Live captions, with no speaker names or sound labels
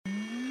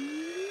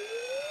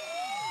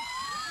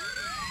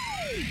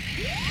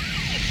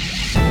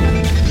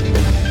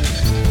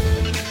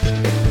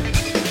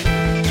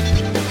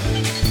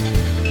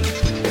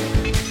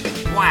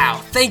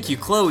Wow, thank you,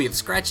 Chloe of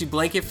Scratchy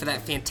Blanket, for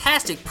that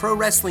fantastic pro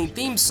wrestling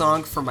theme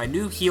song for my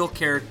new heel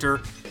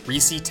character,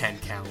 Reese 10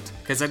 Count,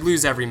 because I'd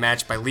lose every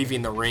match by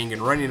leaving the ring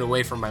and running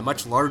away from my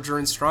much larger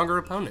and stronger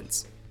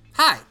opponents.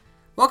 Hi,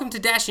 welcome to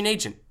Dashing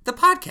Agent, the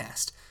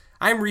podcast.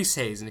 I'm Reese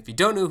Hayes, and if you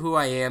don't know who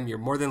I am, you're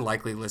more than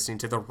likely listening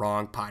to the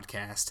wrong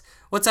podcast.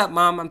 What's up,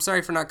 Mom? I'm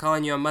sorry for not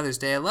calling you on Mother's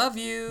Day. I love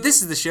you.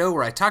 This is the show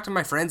where I talk to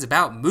my friends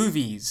about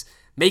movies.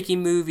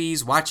 Making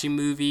movies, watching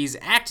movies,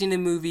 acting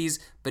in movies,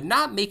 but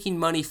not making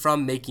money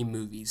from making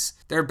movies.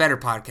 There are better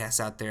podcasts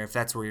out there if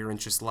that's where your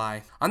interests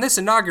lie. On this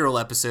inaugural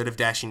episode of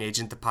Dashing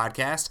Agent, the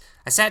podcast,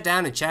 I sat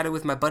down and chatted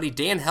with my buddy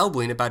Dan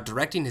Helbling about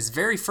directing his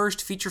very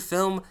first feature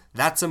film,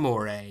 That's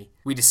Amore.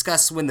 We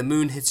discussed When the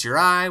Moon Hits Your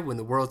Eye, When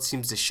the World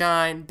Seems to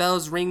Shine,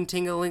 bells ring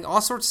tingling,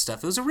 all sorts of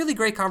stuff. It was a really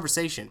great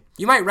conversation.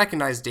 You might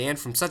recognize Dan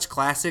from such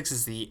classics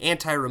as the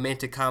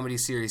anti-romantic comedy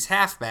series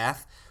Half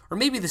Bath, or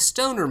maybe the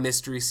stoner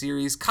mystery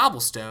series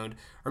Cobblestone,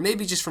 or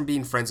maybe just from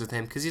being friends with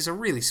him because he's a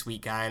really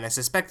sweet guy, and I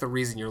suspect the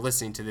reason you're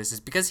listening to this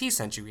is because he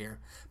sent you here.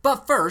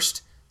 But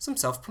first, some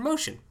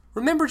self-promotion.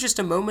 Remember just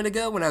a moment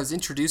ago when I was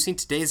introducing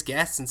today's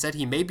guest and said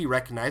he may be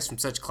recognized from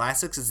such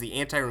classics as the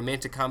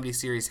anti-romantic comedy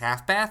series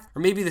Half Bath,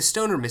 or maybe the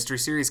stoner mystery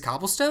series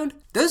Cobblestone?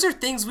 Those are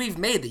things we've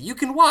made that you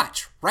can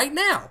watch right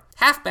now.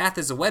 Half Bath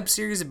is a web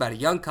series about a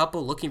young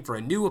couple looking for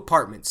a new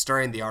apartment,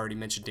 starring the already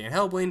mentioned Dan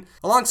Helbling,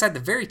 alongside the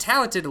very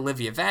talented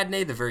Olivia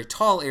Vadnais, the very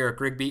tall Eric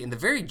Rigby, and the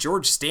very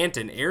George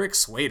Stanton Eric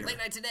Swader. Late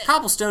Night Today.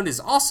 Cobblestone is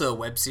also a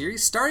web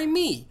series starring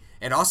me,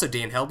 and also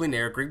Dan Helbling,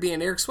 Eric Rigby,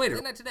 and Eric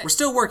Swader. We're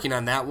still working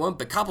on that one,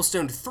 but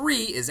Cobblestone 3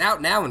 is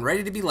out now and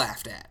ready to be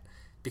laughed at.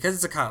 Because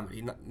it's a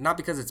comedy, not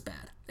because it's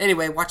bad.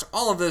 Anyway, watch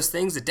all of those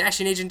things at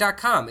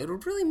dashingagent.com. It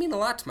would really mean a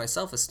lot to my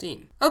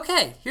self-esteem.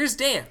 Okay, here's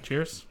Dan.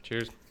 Cheers.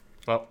 Cheers.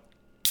 Well.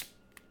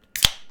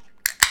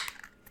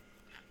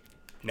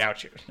 Now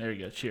cheers. There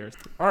you go. Cheers.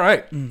 All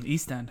right.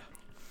 East End.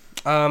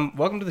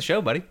 Welcome to the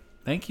show, buddy.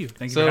 Thank you.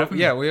 Thank you for having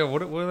me.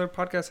 What other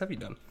podcasts have you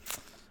done?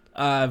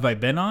 Have I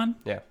been on?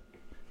 Yeah.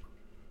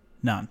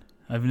 None.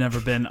 I've never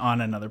been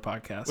on another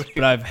podcast,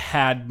 but I've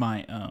had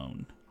my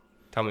own.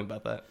 Tell me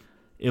about that.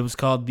 It was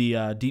called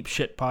the Deep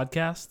Shit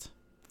Podcast,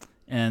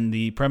 and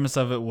the premise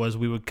of it was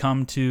we would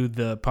come to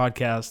the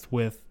podcast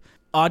with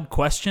odd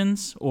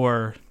questions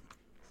or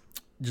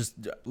just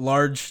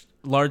large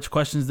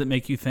questions that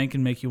make you think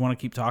and make you want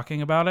to keep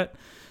talking about it,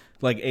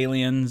 like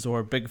aliens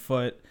or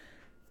Bigfoot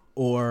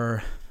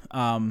or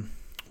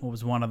what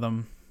was one of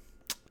them?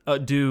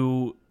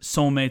 Do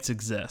soulmates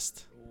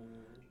exist?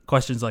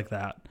 Questions like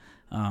that.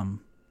 And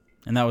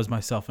that was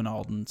myself and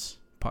Alden's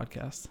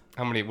podcast.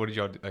 What did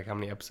y'all do? Like, how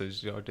many episodes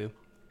did y'all do?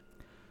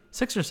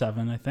 6 or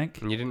 7, I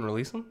think. And you didn't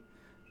release them?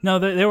 No,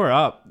 they were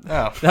up.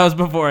 Oh. That was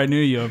before I knew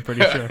you, I'm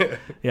pretty sure.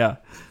 Yeah.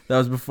 That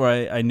was before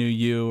I knew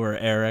you or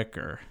Eric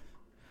or,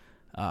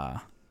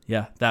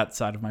 that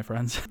side of my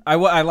friends. I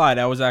lied.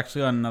 I was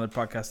actually on another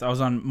podcast. I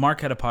was on,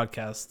 Mark had a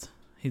podcast.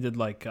 He did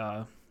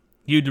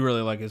you'd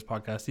really like his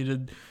podcast. He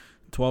did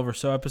 12 or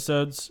so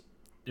episodes.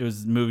 It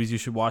was movies you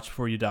should watch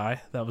before you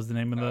die. That was the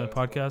name of the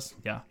podcast.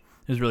 Cool. Yeah,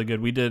 it was really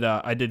good. We did.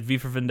 I did V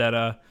for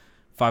Vendetta,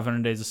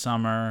 500 Days of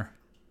Summer.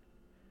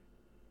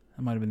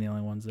 That might have been the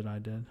only ones that I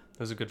did.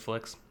 Those are good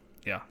flicks.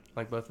 Yeah,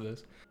 like both of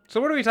those. So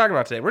what are we talking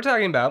about today? We're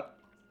talking about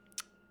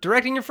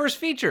directing your first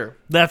feature.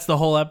 That's the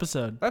whole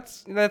episode.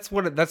 That's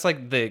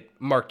like the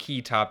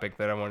marquee topic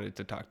that I wanted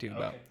to talk to you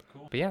about. Okay,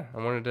 cool. But yeah,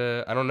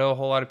 I don't know a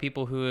whole lot of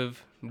people who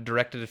have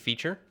directed a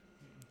feature,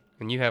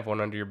 and you have one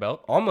under your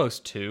belt,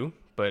 almost 2,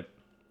 but.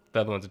 The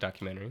other one's a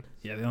documentary.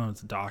 Yeah, the other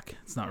one's a doc.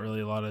 It's not really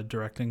a lot of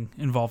directing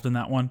involved in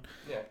that one.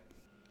 Yeah.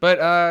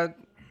 But, I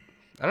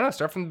don't know.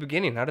 Start from the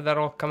beginning. How did that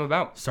all come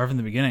about? Start from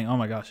the beginning. Oh,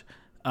 my gosh.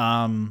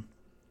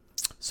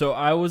 So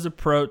I was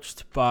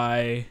approached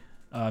by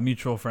a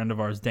mutual friend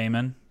of ours,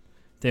 Damon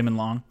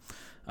Long.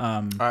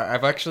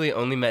 I've actually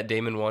only met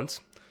Damon once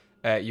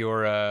at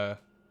your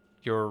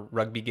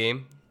rugby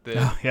game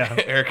that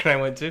Eric and I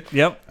went to.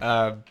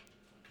 Yep.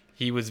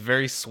 He was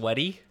very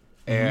sweaty.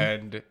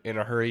 And in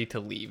a hurry to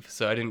leave,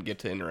 so I didn't get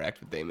to interact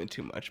with Damon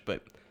too much,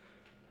 but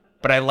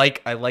I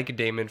like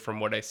Damon from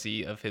what I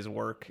see of his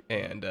work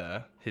and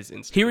his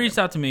Instagram. He reached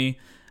out to me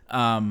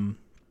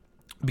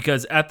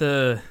because at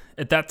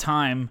that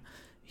time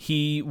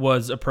he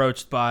was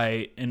approached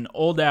by an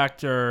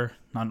actor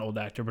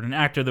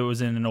that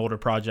was in an older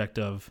project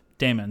of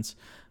Damon's,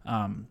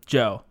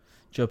 Joe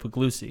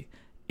Puglisi,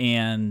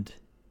 and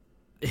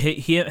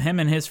him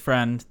and his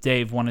friend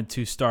Dave wanted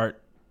to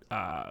start.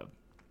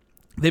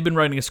 They've been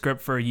writing a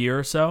script for a year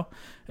or so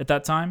at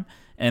that time,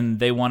 and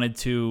they wanted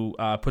to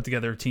put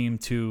together a team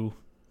to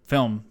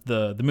film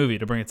the movie,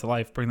 to bring it to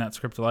life, bring that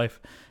script to life.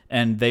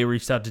 And they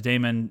reached out to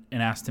Damon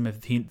and asked him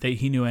if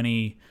he knew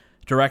any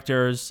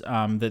directors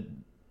that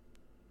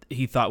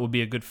he thought would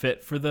be a good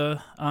fit for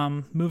the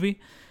movie.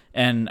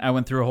 And I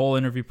went through a whole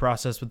interview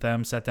process with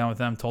them, sat down with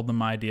them, told them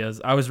my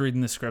ideas. I was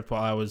reading the script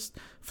while I was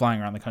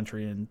flying around the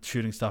country and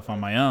shooting stuff on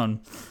my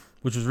own,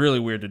 which was really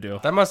weird to do.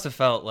 That must have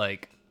felt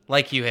like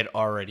like you had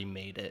already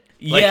made it.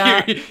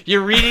 Yeah. Like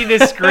you're reading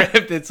the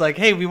script. It's like,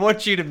 hey, we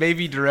want you to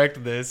maybe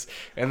direct this,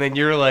 and then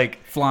you're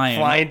like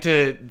flying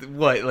to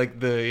what, like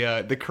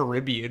the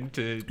Caribbean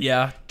to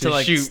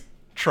like shoot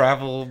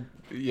travel.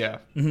 Yeah.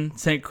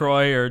 St.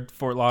 Croix or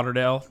Fort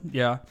Lauderdale.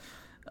 Yeah.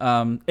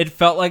 It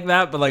felt like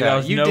that, but like I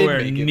was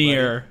nowhere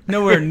near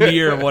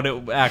what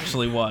it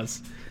actually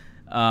was.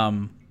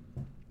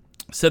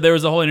 So there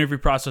was a whole interview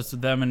process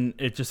with them, and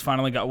it just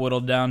finally got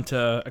whittled down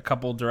to a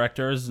couple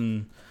directors,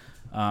 and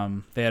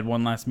they had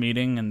one last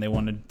meeting, and they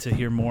wanted to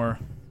hear more.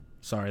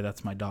 Sorry,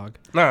 that's my dog.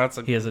 No,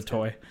 he has a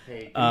toy.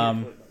 Hey,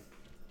 and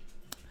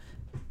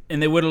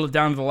they whittled it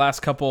down to the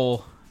last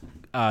couple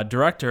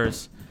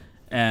directors,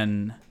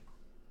 and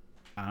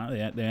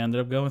they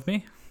ended up going with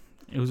me.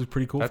 It was a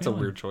pretty cool. That's feeling.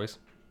 A weird choice.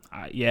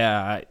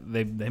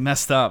 They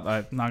messed up.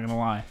 I'm not gonna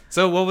lie.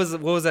 So what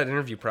was that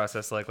interview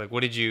process like? Like, how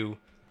did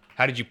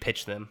you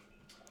pitch them?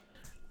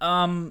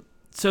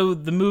 So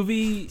the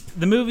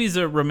movie's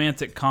a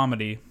romantic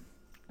comedy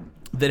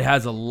that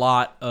has a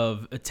lot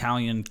of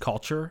Italian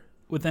culture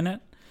within it.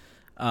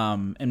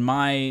 And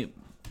my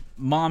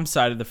mom's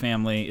side of the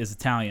family is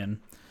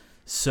Italian,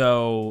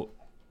 so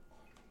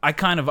I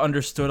kind of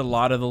understood a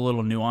lot of the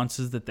little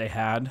nuances that they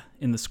had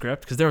in the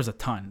script, because there was a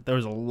ton. There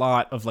was a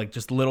lot of like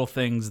just little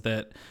things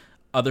that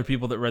other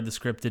people that read the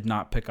script did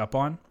not pick up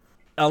on.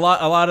 A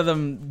lot of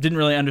them didn't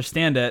really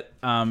understand it,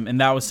 and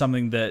that was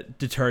something that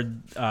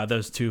deterred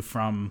those two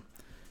from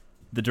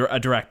a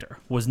director,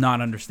 was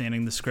not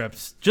understanding the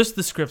scripts, just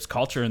the script's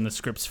culture and the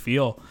script's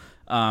feel.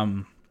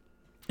 And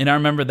I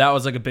remember that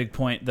was like a big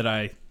point that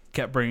I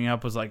kept bringing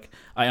up, was like,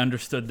 I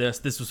understood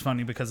this was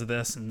funny because of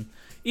this, and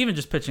even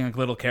just pitching like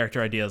little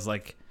character ideas,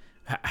 like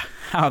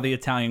how the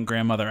Italian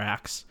grandmother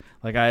acts.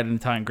 Like I had an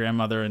Italian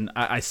grandmother, and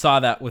I saw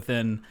that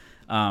within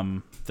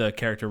the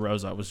character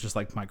Rosa. Was just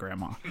like my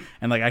grandma,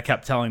 and like I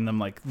kept telling them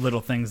like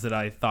little things that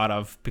I thought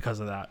of because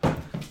of that.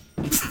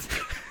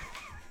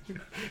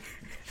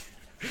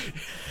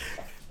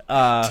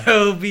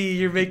 Toby,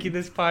 you're making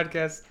this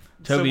podcast.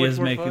 Toby is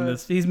making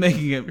this. He's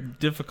making it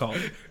difficult.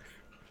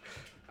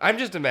 I'm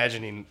just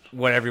imagining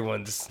what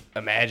everyone's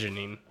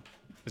imagining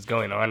is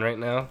going on right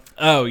now.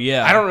 Oh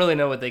yeah. I don't really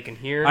know what they can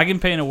hear. I can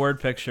paint a word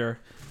picture.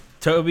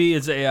 Toby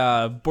is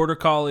a border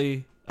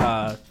collie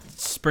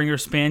Springer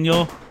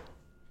Spaniel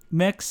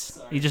mix.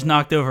 He just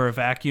knocked over a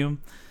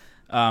vacuum,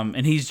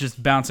 and he's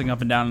just bouncing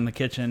up and down in the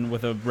kitchen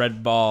with a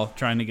red ball,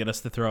 trying to get us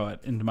to throw it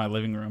into my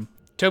living room.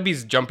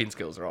 Toby's jumping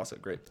skills are also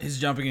great. His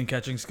jumping and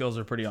catching skills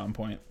are pretty on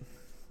point.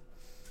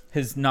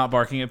 His not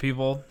barking at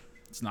people,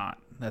 that's not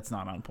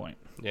on point.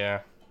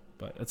 Yeah,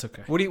 but it's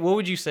okay. What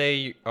would you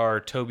say are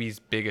Toby's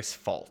biggest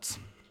faults?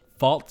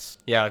 Faults?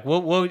 Yeah,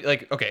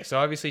 okay, so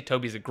obviously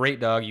Toby's a great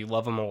dog. You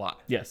love him a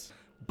lot. Yes.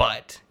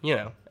 But,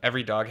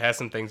 every dog has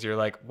some things you're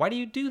like, why do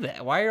you do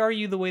that? Why are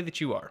you the way that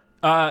you are?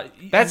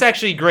 That's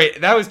actually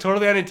great. That was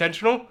totally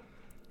unintentional.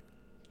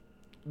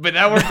 But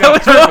that worked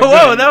out perfectly.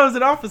 Whoa, that was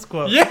an Office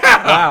quote.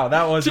 Yeah. Wow,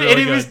 that was really good.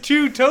 And it was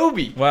to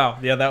Toby. Wow,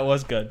 yeah, that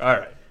was good. All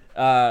right.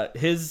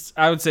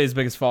 I would say his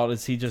biggest fault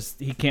is he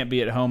can't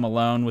be at home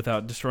alone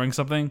without destroying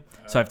something,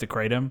 so I have to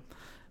crate him.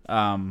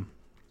 But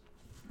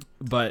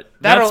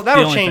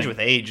that'll change with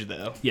age,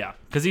 though. Yeah,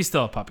 because he's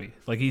still a puppy.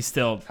 Like he's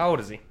still. How old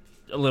is he?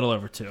 A little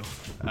over 2.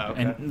 Oh,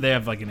 okay. And they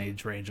have like an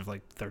age range of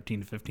like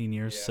 13 to 15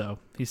 years, so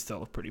he's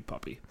still a pretty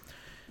puppy.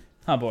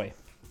 Oh boy.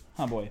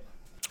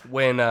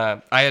 When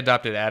I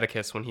adopted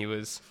Atticus when he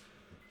was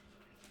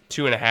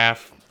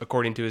 2.5,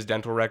 according to his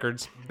dental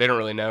records. They don't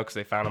really know because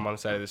they found him on the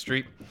side of the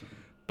street.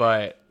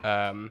 But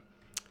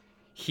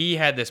he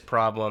had this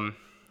problem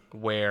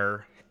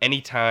where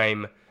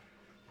anytime,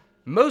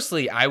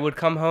 mostly I would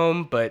come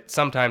home, but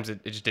sometimes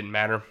it just didn't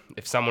matter.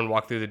 If someone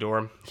walked through the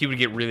door, he would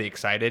get really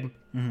excited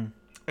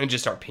and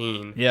just start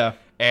peeing. Yeah.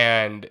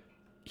 And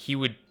he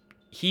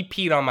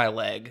peed on my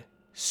leg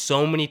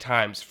so many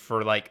times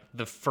for like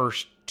the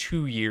first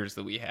 2 years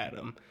that we had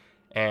him.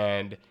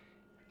 And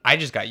I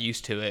just got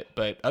used to it,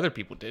 but other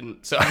people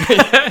didn't. So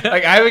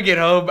like I would get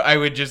home, I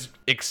would just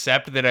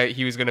accept that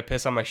he was going to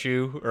piss on my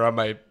shoe or on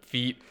my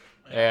feet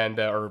and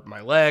or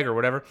my leg or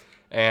whatever.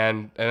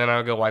 And then I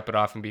would go wipe it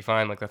off and be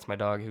fine. Like, that's my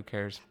dog. Who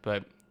cares?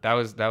 But that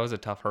was a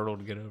tough hurdle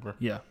to get over.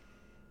 Yeah.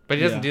 But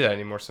he doesn't do that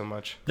anymore so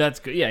much. That's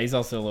good. Yeah, he's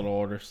also a little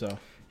older, so.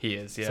 He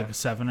is, yeah.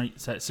 It's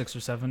like a 6 or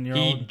 7 year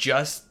old?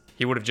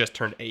 He would have just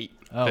turned 8.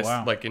 Oh,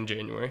 wow. Like in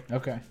January.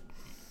 Okay.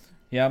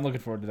 Yeah, I'm looking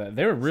forward to that.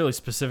 They were really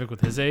specific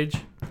with his age.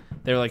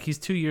 They were like, he's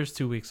 2 years,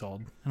 2 weeks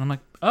old. And I'm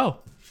like, oh,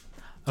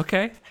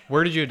 okay.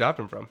 Where did you adopt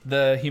him from?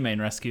 The Humane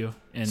Rescue.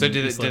 So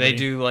do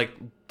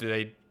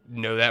they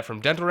know that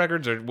from dental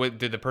records, or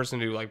did the person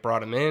who like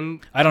brought him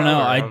in? I don't know.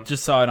 I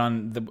just saw it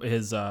on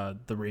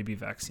the rabies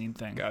vaccine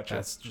thing. Gotcha.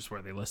 That's just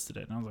where they listed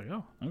it, and I was like,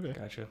 oh, okay.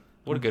 Gotcha.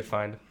 What a good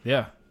find.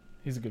 Yeah,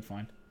 he's a good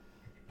find.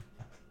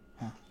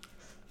 Huh.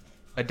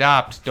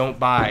 Adopt, don't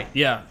buy.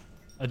 Yeah,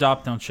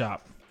 adopt, don't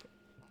shop.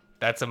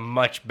 That's a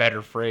much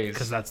better phrase.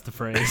 Because that's the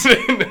phrase.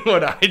 than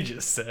what I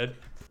just said.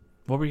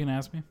 What were you gonna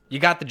ask me? You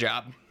got the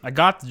job. I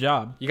got the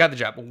job. You got the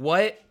job.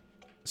 What?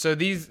 So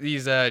these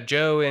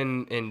Joe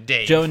and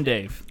Dave. Joe and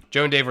Dave.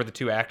 Joe and Dave were the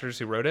two actors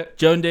who wrote it?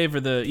 Joe and Dave are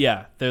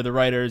they're the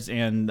writers,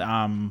 and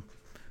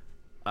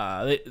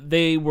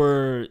they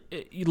were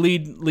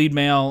lead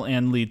male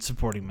and lead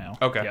supporting male.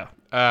 Okay.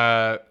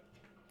 Yeah.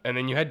 And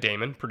then you had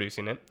Damon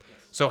producing it.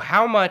 So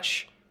how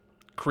much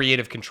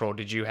creative control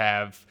did you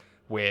have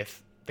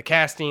with the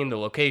casting, the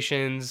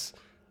locations,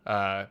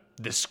 the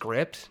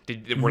script?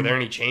 Were there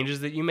any changes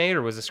that you made,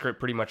 or was the script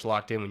pretty much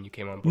locked in when you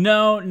came on board?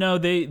 No.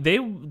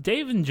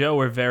 Dave and Joe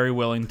were very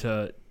willing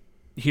to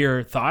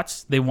hear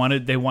thoughts. They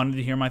wanted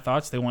to hear my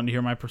thoughts. They wanted to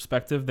hear my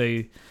perspective.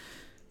 They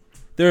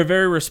were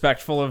very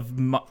respectful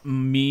of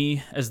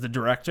me as the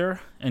director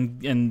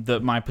and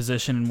my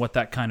position and what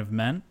that kind of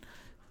meant.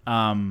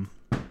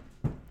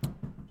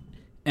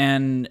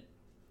 And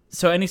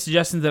so any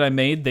suggestions that I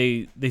made,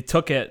 they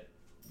took it.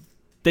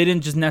 They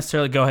didn't just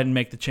necessarily go ahead and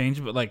make the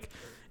change, but like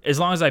as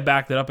long as I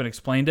backed it up and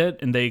explained it,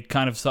 and they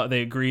kind of thought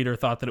they agreed or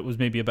thought that it was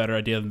maybe a better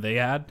idea than they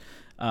had,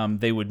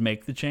 they would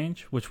make the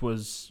change, which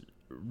was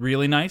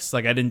really nice.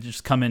 Like I didn't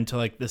just come into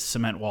like this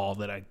cement wall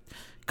that I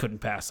couldn't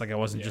pass. Like I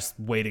wasn't just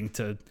waiting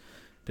to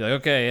be like,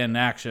 okay, and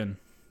action.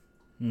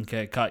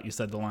 Okay, cut. You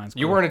said the lines.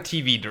 You weren't a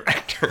TV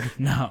director.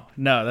 No,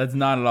 that's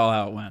not at all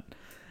how it went.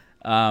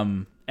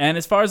 And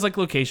as far as like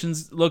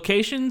locations,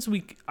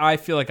 I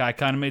feel like I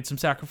kind of made some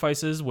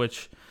sacrifices,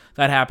 which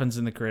that happens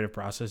in the creative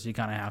process. You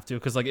kind of have to,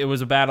 because like it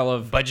was a battle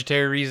of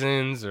budgetary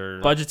reasons,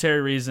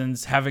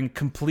 having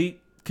complete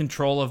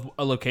control of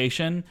a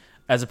location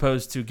as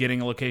opposed to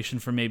getting a location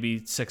for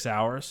maybe 6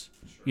 hours.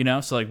 You know,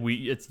 so like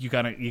you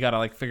gotta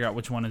like figure out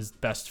which one is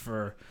best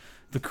for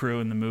the crew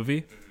in the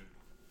movie.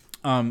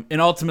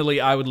 And ultimately,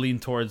 I would lean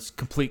towards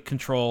complete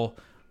control,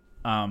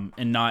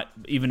 and not,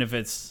 even if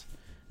it's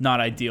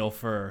not ideal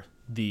for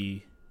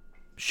the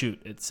shoot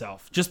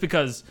itself, just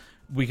because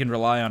we can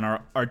rely on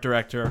our art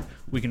director,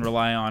 we can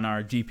rely on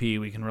our DP,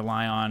 we can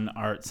rely on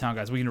our sound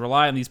guys, we can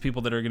rely on these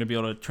people that are going to be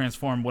able to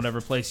transform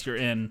whatever place you're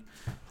in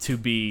to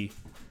be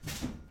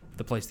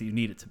the place that you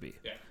need it to be.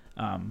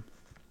 Yeah.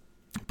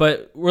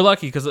 But we're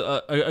lucky because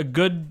a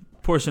good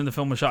portion of the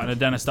film was shot in a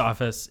dentist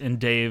office, and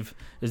Dave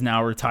is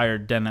now a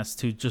retired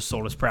dentist who just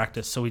sold his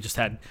practice, so we just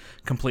had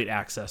complete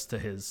access to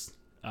his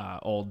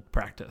old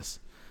practice.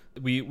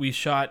 We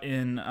shot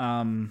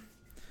in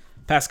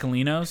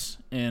Pascalino's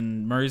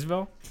in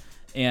Murraysville,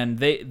 and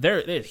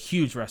they're a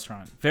huge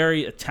restaurant,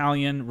 very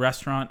Italian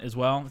restaurant as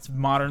well. It's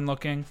modern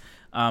looking,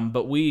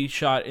 but we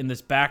shot in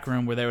this back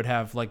room where they would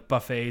have like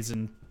buffets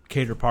and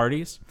cater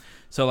parties.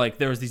 So like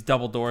there was these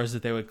double doors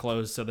that they would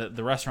close so that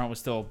the restaurant was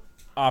still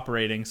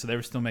operating, so they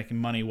were still making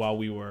money while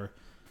we were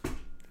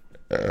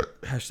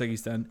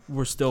 #East End.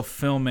 We're still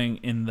filming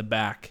in the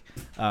back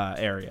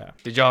area.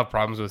 Did y'all have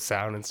problems with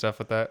sound and stuff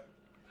with that?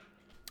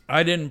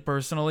 I didn't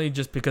personally,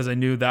 just because I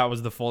knew that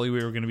was the Foley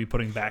we were going to be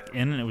putting back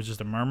in, and it was just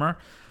a murmur.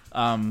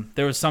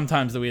 There was some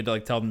times that we had to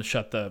like tell them to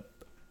shut the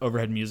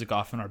overhead music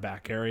off in our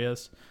back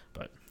areas,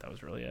 but that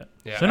was really it.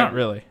 Yeah, so not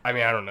really. I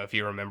mean, I don't know if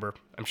you remember.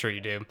 I'm sure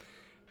you do.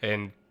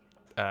 In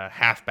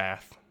Half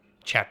Bath,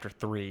 Chapter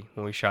 3,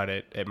 when we shot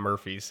it at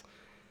Murphy's,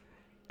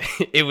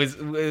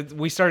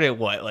 we started at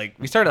what? Like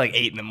we started like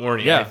 8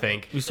 a.m, I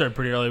think. We started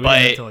pretty early. We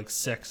didn't get till like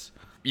 6.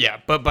 Yeah,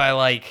 but by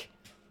like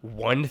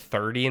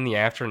 1:30 in the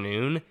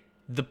afternoon,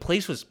 the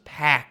place was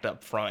packed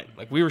up front.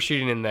 Like we were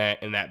shooting in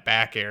that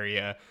back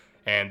area,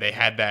 and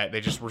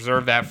they just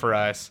reserved that for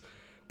us.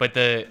 But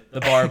the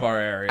bar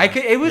area.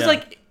 It was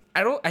like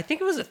I think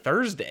it was a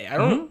Thursday.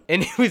 And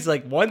it was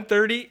like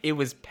 1:30. It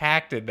was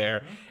packed in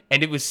there,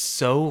 and it was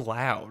so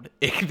loud.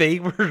 They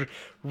were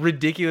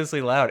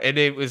ridiculously loud, and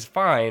it was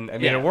fine. I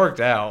mean, it worked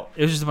out.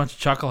 It was just a bunch of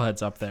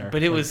chuckleheads up there,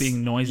 but it was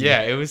being noisy.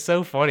 Yeah, it was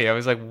so funny. I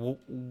was like,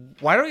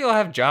 why don't y'all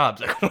have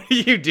jobs? Like, what are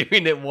you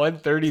doing at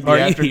 1:30 in the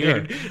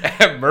afternoon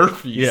at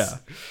Murphy's? Yeah,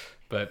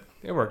 but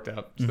it worked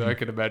out. So I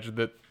could imagine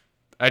that.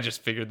 I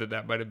just figured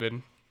that might have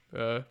been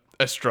a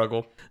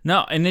struggle.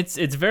 No, and it's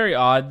very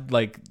odd.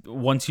 Like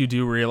once you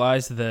do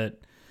realize that,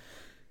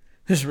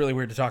 this is really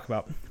weird to talk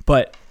about,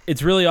 but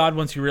it's really odd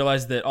once you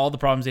realize that all the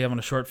problems you have on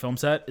a short film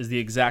set is the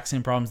exact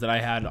same problems that I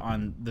had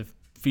on the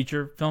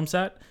feature film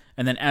set.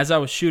 And then as I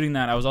was shooting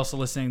that, I was also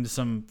listening to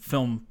some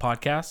film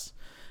podcasts,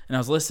 and I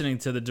was listening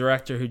to the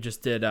director who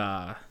just did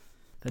the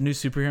new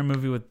superhero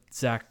movie with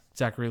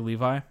Zachary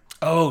Levi.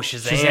 Oh,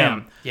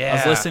 Shazam. Yeah. I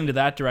was listening to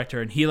that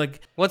director, and he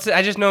like...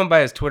 I just know him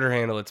by his Twitter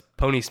handle. It's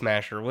Pony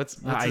Smasher.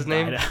 What's his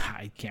name?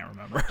 I can't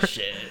remember.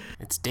 Shit.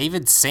 It's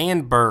David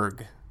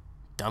Sandberg.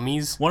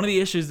 Dummies. One of the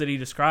issues that he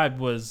described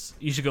was,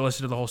 you should go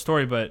listen to the whole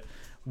story, but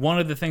one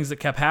of the things that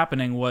kept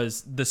happening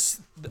was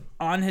this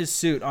on his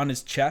suit, on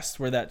his chest,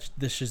 where the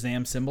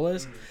Shazam symbol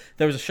is,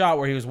 there was a shot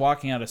where he was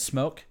walking out of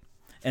smoke,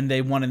 and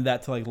they wanted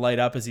that to like light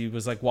up as he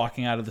was like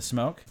walking out of the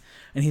smoke.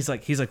 And he's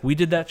like, we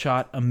did that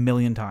shot 1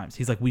 million times.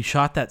 He's like, we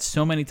shot that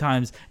so many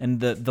times,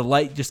 and the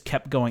light just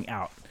kept going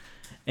out.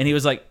 And he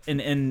was like,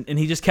 and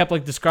he just kept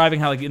like describing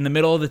how like in the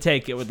middle of the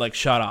take it would like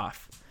shut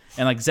off,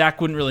 and like Zach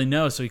wouldn't really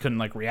know, so he couldn't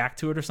like react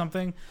to it or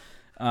something.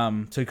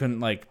 So he couldn't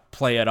like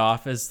play it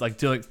off as like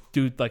do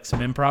some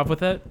improv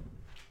with it.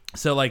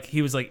 So like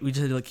he was like, we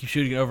just had to like keep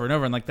shooting it over and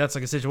over, and like that's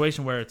like a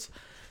situation where it's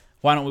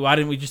why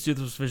didn't we just do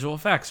this with visual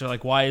effects? Or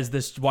like, why is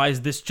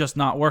this just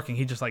not working?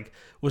 He just like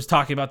was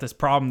talking about this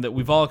problem that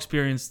we've all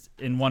experienced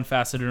in one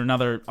facet or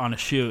another on a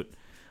shoot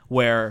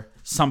where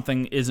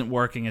something isn't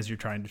working as you're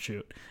trying to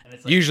shoot. And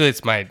it's like, Usually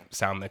it's my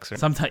sound mixer.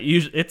 sometimes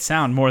it's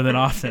sound more than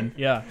often.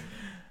 Yeah.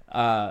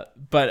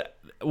 But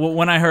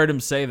when I heard him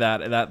say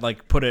that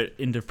like put it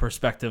into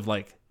perspective,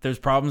 like there's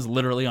problems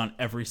literally on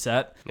every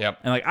set. Yep.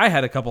 And like I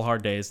had a couple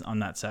hard days on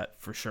that set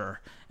for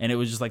sure. And it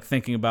was just like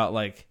thinking about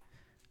like,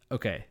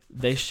 okay,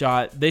 they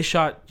shot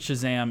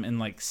Shazam in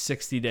like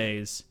 60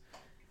 days.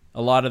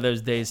 A lot of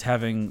those days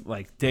having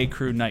like day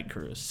crew, night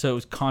crews. So it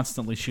was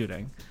constantly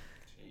shooting.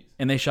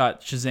 And they shot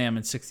Shazam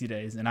in 60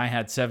 days, and I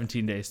had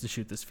 17 days to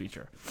shoot this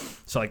feature.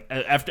 So like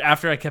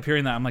after I kept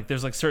hearing that, I'm like,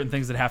 there's like certain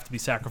things that have to be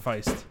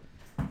sacrificed.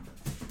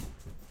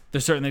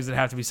 There's certain things that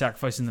have to be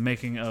sacrificed in the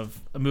making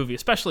of a movie,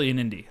 especially in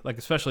indie, like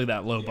especially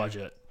that low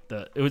budget.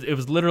 It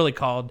was literally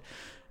called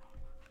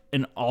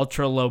an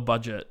ultra low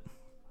budget.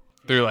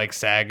 Through like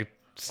SAG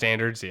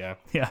standards, yeah.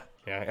 Yeah.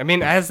 Yeah. I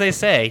mean, as they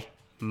say,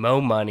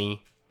 mo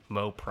money,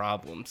 mo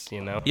problems,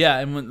 you know? Yeah,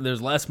 and when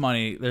there's less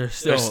money, there's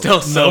still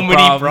so no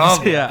many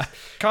problems. Yeah.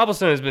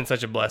 Cobblestone has been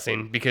such a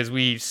blessing because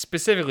we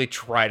specifically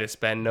try to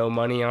spend no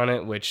money on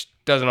it, which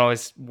doesn't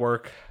always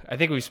work. I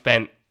think we've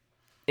spent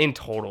in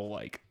total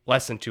like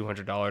less than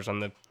 $200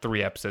 on the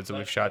 3 episodes that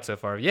we've shot so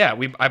far. Yeah,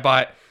 I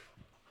bought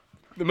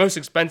the most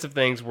expensive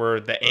things were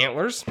the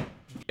antlers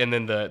and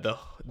then the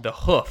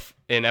hoof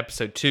in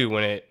episode 2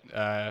 when it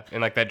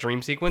in like that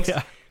dream sequence.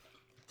 Yeah.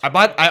 I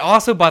bought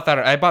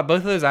both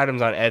of those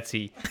items on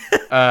Etsy.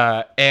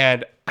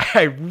 And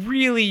I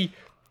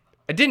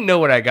didn't know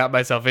what I got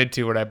myself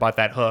into when I bought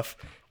that hoof,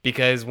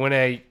 because when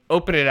I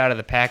open it out of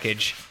the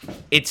package,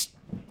 it's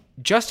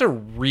just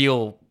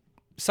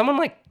someone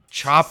like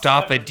chopped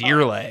off a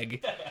deer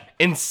leg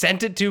and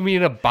sent it to me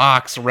in a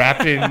box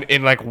wrapped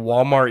in like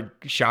Walmart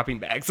shopping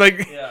bags.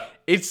 Like,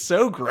 it's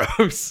so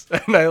gross,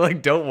 and I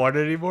like don't want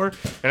it anymore.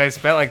 And I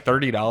spent like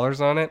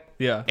 $30 on it.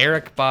 Yeah.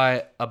 Eric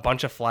bought a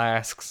bunch of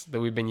flasks that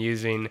we've been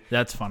using.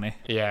 That's funny.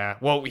 Yeah.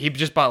 Well, he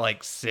just bought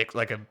like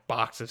a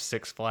box of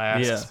 6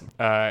 flasks.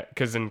 Yeah.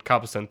 Because in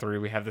Cobblestone 3,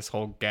 we have this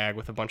whole gag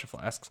with a bunch of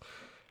flasks.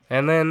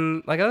 And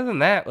then, like, other than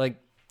that, like,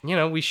 you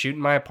know, we shoot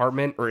in my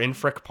apartment or in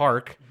Frick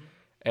Park,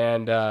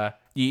 and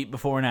You eat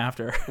before and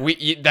after.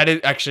 that is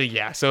actually,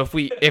 yeah. So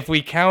if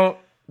we count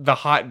the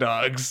hot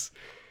dogs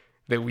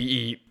that we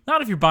eat,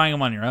 Not if you're buying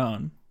them on your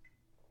own.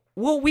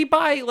 well, we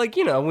buy, like,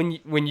 you know,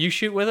 when you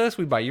shoot with us,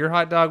 we buy your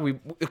hot dog. We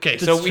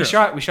true.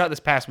 shot this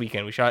past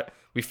weekend.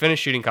 We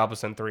finished shooting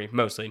Cobblestone 3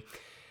 mostly.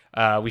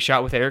 We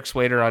shot with Eric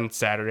Swader on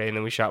Saturday, and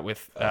then we shot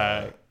with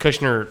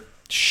Kushner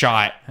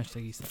shot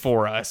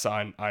for us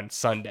on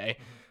Sunday,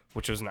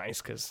 which was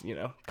nice because, you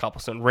know,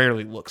 Cobblestone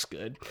rarely looks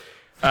good.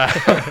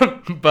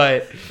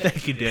 But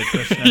Thank you, did.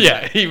 Kushner.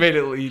 yeah,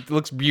 it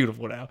looks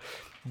beautiful now.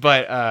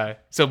 But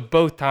so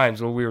both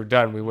times when we were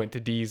done, we went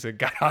to D's and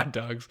got hot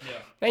dogs. Yeah.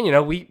 And, you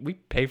know, we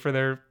pay for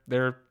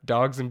their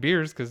dogs and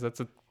beers because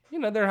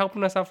they're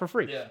helping us out for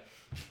free. Yeah.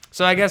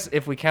 So I guess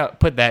if we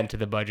put that into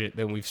the budget,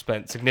 then we've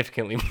spent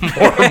significantly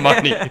more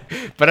money.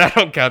 But I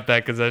don't count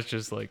that because that's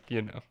just like,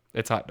 you know,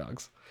 it's hot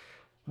dogs.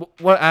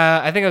 Well,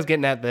 I think I was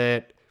getting at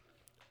that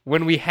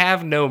when we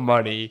have no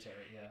money,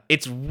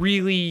 it's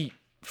really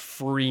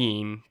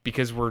freeing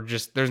because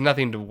there's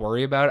nothing to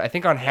worry about. I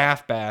think on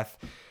Half Bath,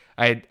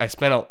 I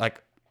spent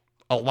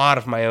a lot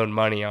of my own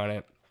money on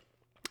it,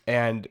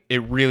 and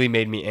it really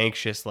made me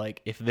anxious.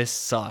 Like, if this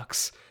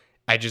sucks,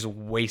 I just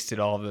wasted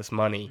all of this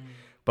money.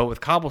 But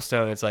with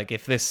Cobblestone, it's like,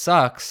 if this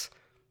sucks,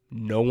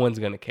 no one's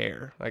gonna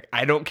care. Like,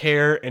 I don't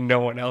care, and no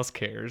one else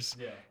cares.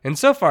 Yeah. And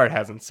so far, it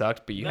hasn't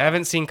sucked. But you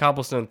haven't seen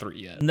Cobblestone 3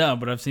 yet. No,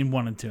 but I've seen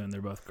 1 and 2, and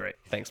they're both great.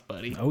 Thanks,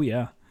 buddy. Oh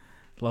yeah,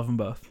 love them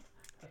both.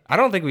 I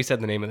don't think we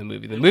said the name of the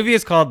movie. The movie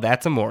is called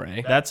That's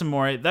Amore. That's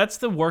Amore. That's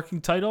the working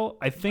title.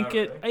 I think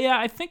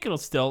I think it'll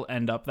still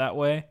end up that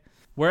way.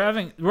 We're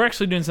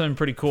actually doing something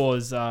pretty cool.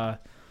 Is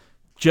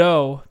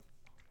Joe,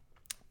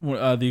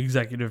 the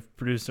executive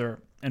producer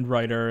and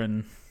writer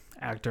and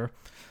actor,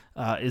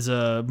 is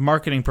a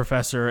marketing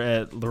professor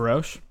at La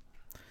Roche,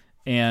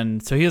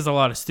 and so he has a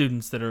lot of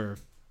students that are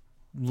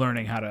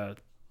learning how to,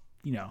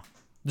 you know,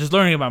 just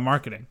learning about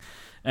marketing.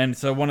 And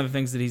so one of the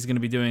things that he's going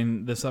to be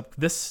doing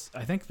this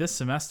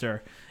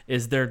semester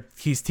is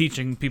he's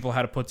teaching people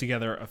how to put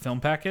together a film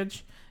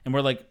package, and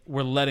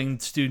we're letting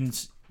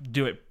students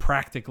do it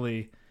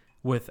practically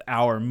with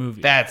our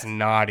movie. That's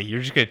naughty. You're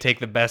just going to take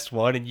the best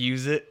one and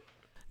use it?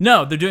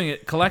 No, they're doing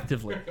it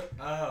collectively.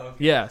 Oh,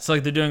 okay. Yeah, so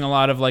like they're doing a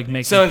lot of like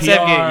making so instead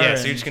PR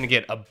so you're just going to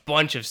get a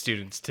bunch of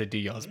students to do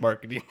y'all's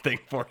marketing thing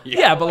for you.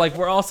 Yeah, but like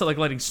we're also like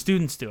letting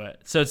students do it.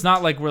 So it's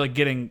not like we're like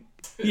getting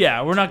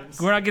we're not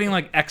getting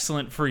like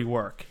excellent free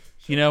work.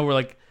 You know, we're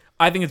like,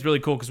 I think it's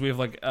really cool because we have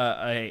like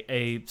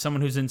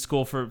someone who's in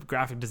school for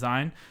graphic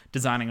design,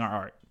 designing our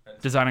art,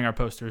 designing our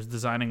posters,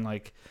 designing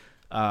like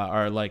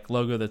our like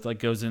logo that like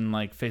goes in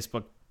like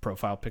Facebook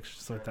profile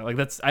pictures like that. Like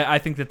I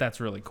think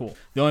that's really cool.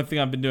 The only thing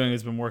I've been doing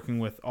has been working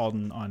with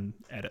Alden on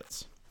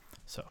edits.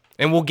 So,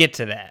 and we'll get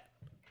to that.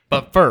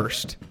 But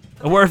first,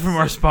 a word from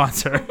our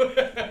sponsor.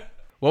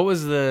 What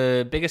was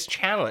the biggest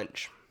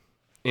challenge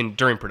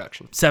during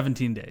production?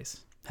 17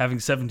 days.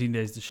 Having 17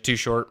 days to shoot. Too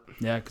short?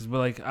 Yeah, because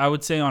I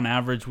would say on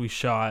average we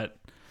shot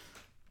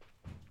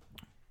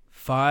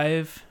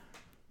 5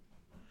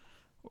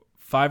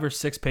 or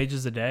 6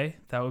 pages a day.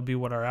 That would be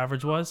what our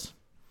average was.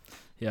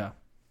 Yeah.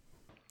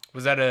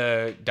 Was that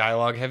a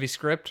dialogue-heavy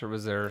script, or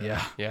was there...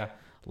 Yeah. Yeah.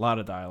 A lot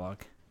of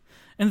dialogue.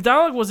 And the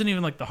dialogue wasn't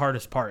even, like, the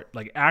hardest part.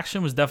 Like,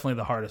 action was definitely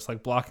the hardest,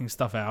 like, blocking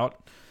stuff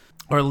out.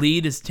 Our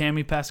lead is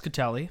Tammy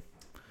Pescatelli.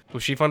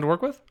 Was she fun to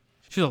work with?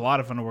 She was a lot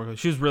of fun to work with.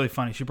 She was really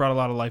funny. She brought a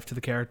lot of life to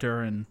the character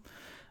and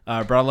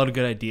brought a lot of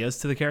good ideas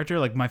to the character.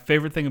 Like, my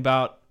favorite thing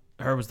about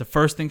her was the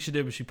first thing she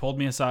did was she pulled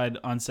me aside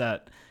on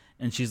set,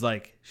 and she's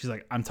like,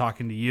 I'm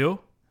talking to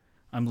you.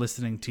 I'm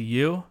listening to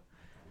you.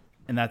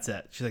 And that's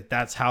it. She's like,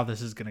 that's how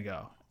this is going to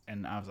go.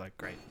 And I was like,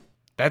 great.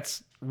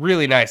 That's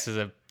really nice as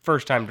a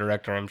first-time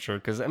director, I'm sure.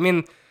 Because, I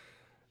mean,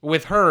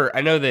 with her, I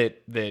know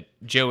that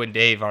Joe and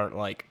Dave aren't,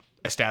 like,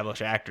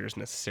 established actors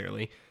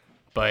necessarily.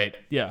 But,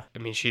 Yeah. I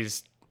mean, she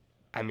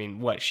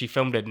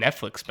filmed a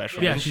Netflix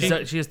special. Yeah,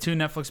 didn't she has 2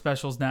 Netflix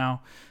specials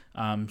now.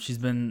 I'm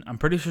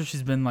pretty sure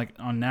she's been, like,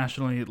 on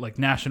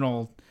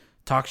national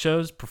talk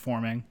shows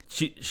performing.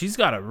 She's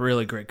got a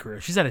really great career.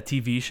 She's at a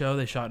TV show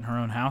they shot in her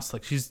own house.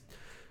 Like, she's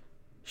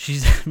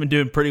been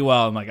doing pretty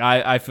well, and like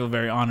I feel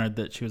very honored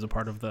that she was a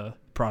part of the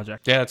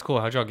project. Yeah, that's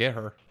cool. How'd y'all get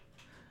her?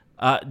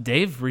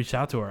 Dave reached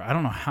out to her. I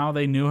don't know how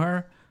they knew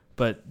her,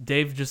 but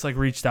Dave just like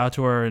reached out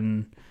to her,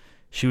 and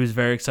she was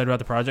very excited about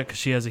the project because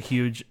she has a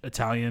huge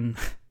Italian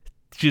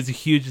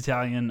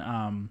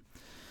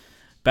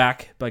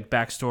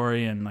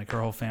backstory, and like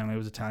her whole family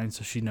was Italian,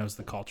 so she knows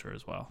the culture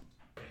as well.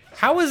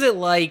 How is it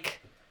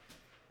like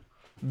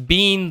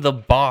being the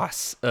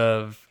boss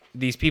of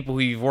these people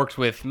who you've worked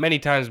with many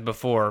times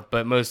before,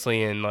 but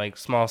mostly in like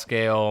small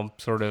scale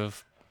sort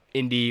of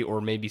indie or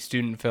maybe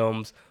student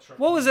films?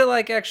 What was it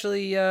like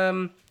actually,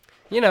 you're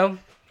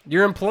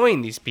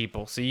employing these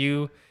people so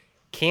you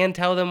can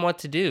tell them what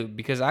to do?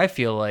 Because I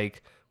feel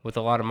like with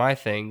a lot of my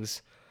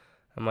things,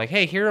 I'm like,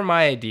 hey, here are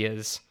my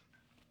ideas,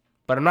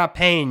 but I'm not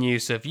paying you.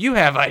 So if you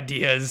have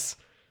ideas,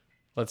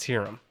 let's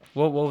hear them.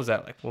 What was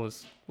that like?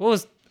 What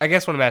was, I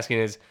guess what I'm asking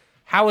is,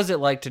 how was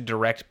it like to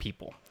direct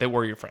people that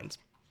were your friends?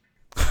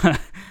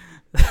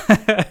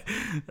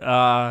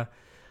 I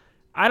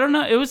don't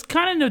know. It was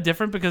kind of no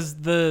different because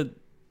the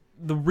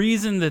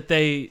reason that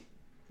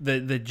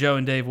that Joe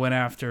and Dave went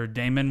after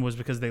Damon was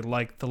because they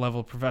liked the level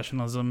of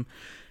professionalism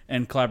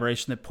and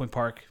collaboration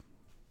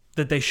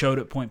that they showed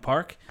at Point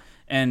Park.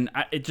 And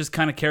it just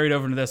kind of carried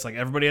over into this. Like,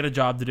 everybody had a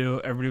job to do.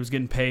 Everybody was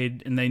getting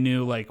paid, and they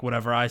knew, like,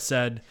 whatever I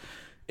said,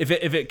 if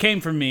it came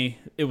from me,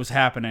 it was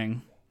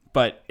happening.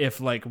 But if,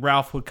 like,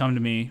 Ralph would come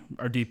to me,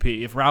 or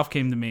DP, if Ralph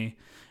came to me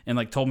and,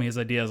 like, told me his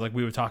ideas, like,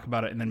 we would talk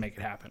about it and then make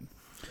it happen.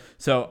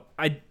 So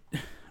I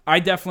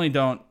definitely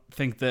don't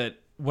think that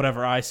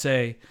whatever I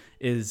say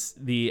is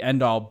the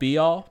end-all,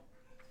 be-all.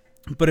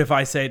 But if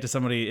I say it to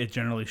somebody, it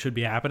generally should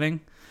be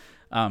happening.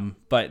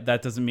 But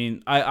that doesn't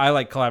mean... I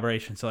like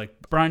collaboration. So, like,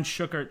 Brian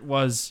Schuckert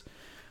was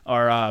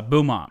our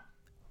boom op.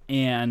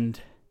 And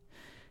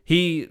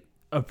he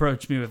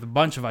approached me with a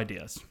bunch of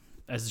ideas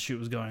as the shoot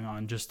was going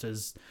on, just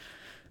as...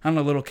 I don't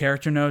know, little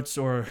character notes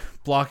or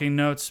blocking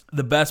notes.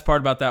 The best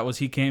part about that was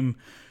he came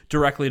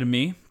directly to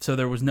me, so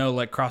there was no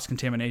like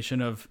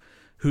cross-contamination of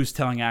who's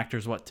telling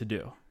actors what to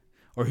do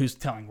or who's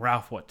telling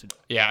Ralph what to do.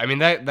 Yeah, I mean,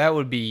 that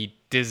would be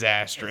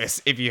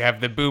disastrous if you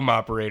have the boom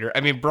operator.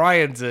 I mean,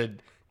 Brian's a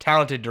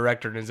talented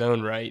director in his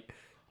own right,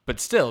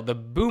 but still, the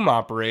boom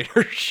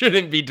operator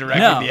shouldn't be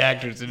directing the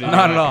actors. To do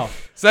not at all.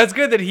 So that's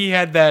good that he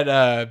had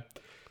that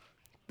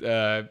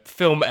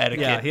film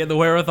etiquette. Yeah, he had the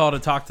wherewithal to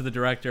talk to the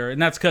director,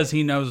 and that's because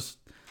he knows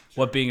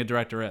what being a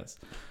director is.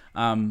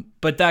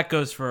 But that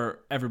goes for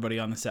everybody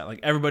on the set. Like,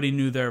 everybody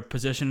knew their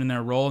position and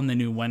their role, and they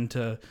knew when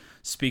to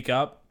speak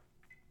up.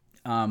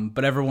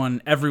 But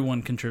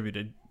everyone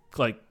contributed,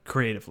 like,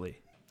 creatively.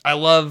 I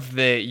love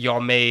that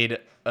y'all made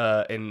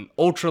an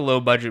ultra low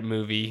budget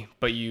movie,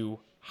 but you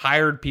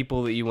hired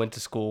people that you went to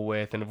school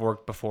with and have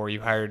worked before. You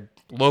hired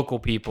local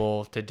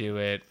people to do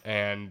it,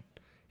 and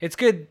it's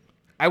good.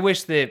 I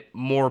wish that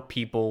more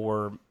people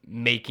were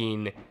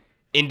making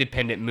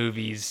independent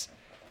movies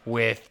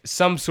with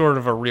some sort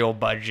of a real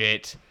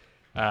budget,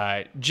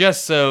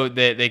 just so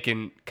that they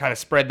can kind of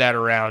spread that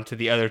around to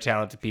the other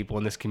talented people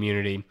in this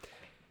community.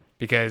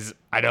 Because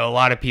I know a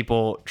lot of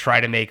people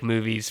try to make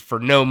movies for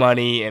no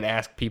money and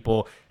ask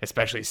people,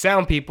 especially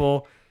sound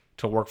people,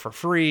 to work for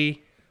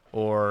free.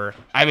 Or,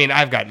 I mean,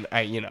 I've done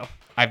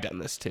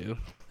this too.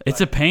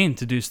 It's a pain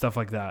to do stuff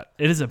like that.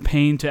 It is a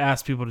pain to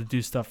ask people to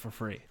do stuff for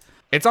free.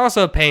 It's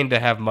also a pain to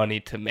have money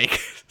to make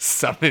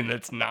something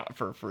that's not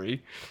for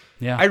free.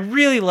 Yeah, I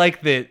really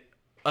like that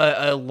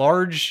a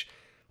large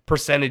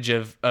percentage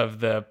of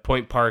the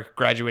Point Park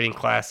graduating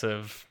class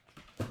of...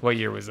 What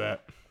year was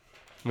that?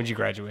 When did you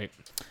graduate?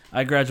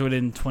 I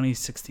graduated in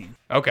 2016.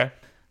 Okay.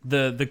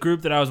 The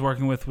group that I was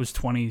working with was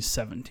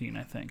 2017,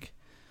 I think.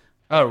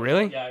 Oh,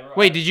 really? Yeah.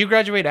 Wait, did you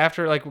graduate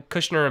after, like,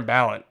 Kushner and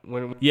Ballant?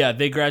 Yeah,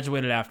 they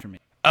graduated after me.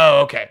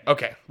 Oh, okay.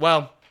 Okay.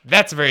 Well,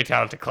 That's a very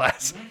talented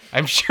class.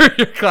 I'm sure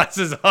your class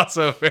is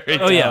also very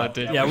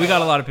talented. Yeah, we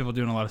got a lot of people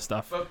doing a lot of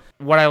stuff.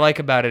 What I like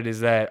about it is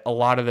that a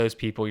lot of those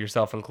people,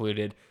 yourself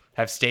included,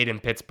 have stayed in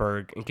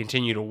Pittsburgh and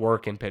continue to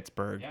work in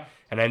Pittsburgh. Yeah.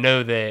 And I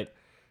know that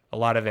a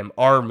lot of them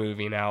are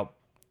moving out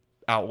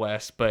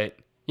west, but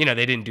they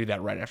didn't do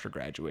that right after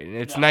graduating.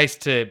 It's nice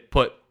to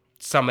put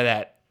some of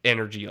that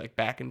energy like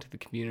back into the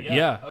community.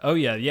 Yeah. Oh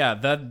yeah.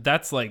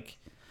 That's like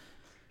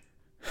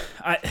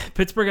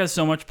Pittsburgh has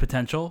so much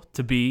potential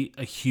to be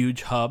a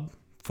huge hub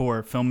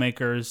for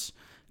filmmakers,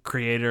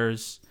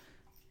 creators.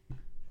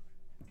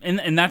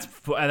 And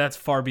that's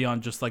far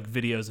beyond just like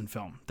videos and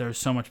film. There's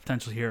so much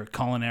potential here,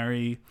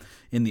 culinary,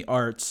 in the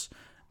arts,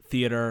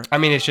 theater. I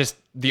mean, it's just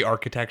the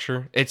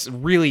architecture. It's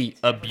really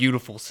a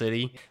beautiful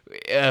city.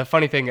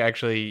 Funny thing,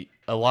 actually,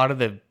 a lot of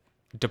the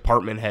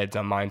department heads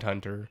on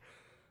Mindhunter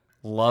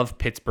love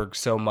Pittsburgh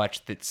so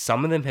much that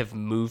some of them have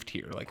moved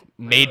here, like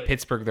made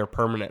Pittsburgh their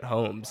permanent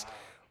homes.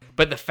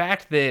 But the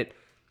fact that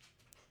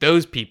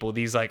those people,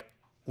 these like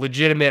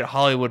legitimate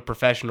Hollywood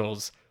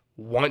professionals,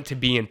 want to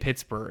be in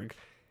Pittsburgh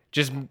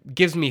just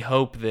gives me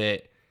hope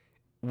that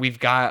we've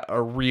got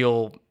a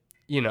real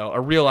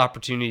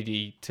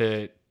opportunity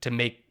to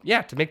make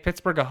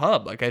Pittsburgh a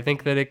hub. Like, I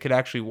think that it could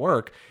actually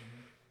work,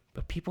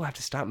 but people have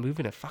to stop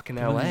moving to fucking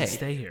LA.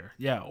 Stay here.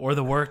 Yeah. Or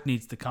the work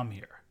needs to come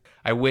here.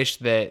 I wish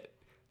that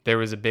there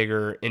was a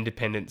bigger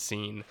independent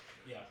scene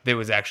that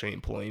was actually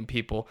employing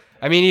people.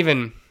 I mean,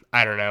 even,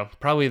 I don't know,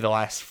 probably the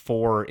last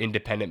 4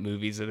 independent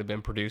movies that have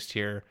been produced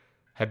here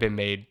have been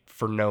made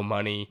for no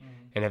money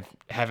and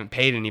haven't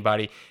paid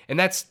anybody. And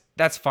that's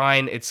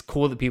fine. It's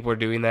cool that people are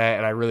doing that,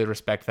 and I really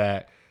respect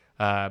that.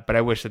 But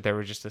I wish that there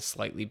was just a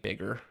slightly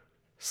bigger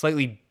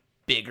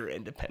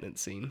independent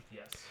scene.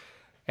 Yes.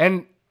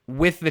 And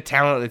with the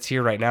talent that's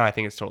here right now, I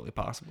think it's totally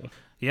possible.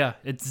 Yeah,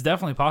 it's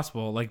definitely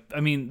possible. Like, I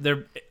mean,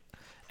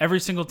 every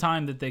single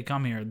time that they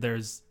come here,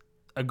 there's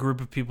a group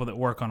of people that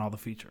work on all the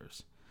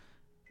features.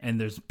 And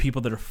there's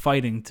people that are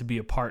fighting to be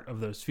a part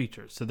of those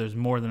features. So there's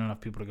more than enough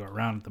people to go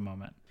around at the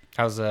moment.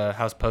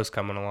 How's Post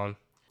coming along?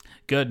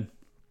 Good.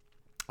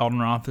 Alden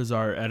Roth is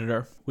our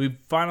editor. We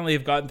finally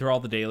have gotten through all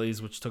the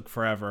dailies, which took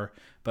forever,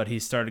 but he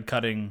started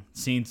cutting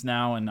scenes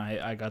now, and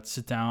I got to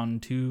sit down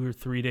 2 or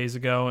 3 days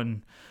ago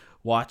and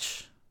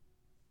watch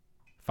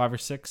 5 or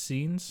 6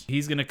 scenes.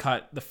 He's going to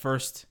cut the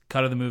first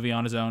cut of the movie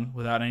on his own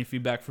without any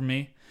feedback from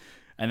me,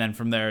 and then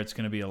from there it's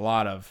going to be a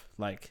lot of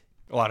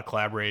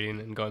collaborating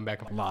and going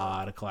back. A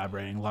lot of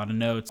collaborating, a lot of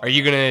notes. Are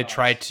you going to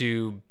try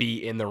to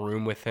be in the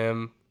room with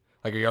him?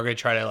 Like, are you going to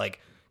try to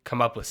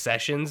come up with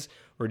sessions?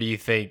 Or do you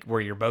think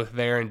where you're both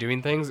there and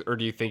doing things? Or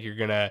do you think you're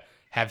going to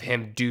have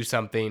him do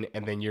something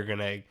and then you're going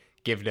to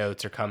give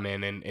notes or come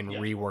in and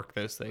rework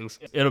those things?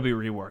 It'll be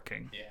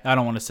reworking. Yeah. I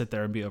don't want to sit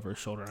there and be over his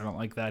shoulder. I don't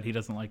like that. He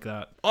doesn't like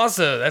that.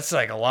 Also, that's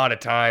a lot of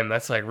time.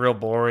 That's real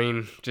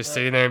boring. Just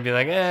sitting there and being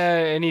like,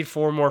 I need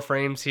 4 more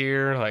frames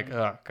here.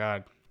 Oh,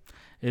 God.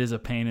 It is a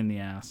pain in the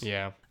ass.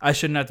 Yeah. I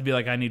shouldn't have to be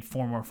I need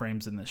 4 more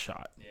frames in this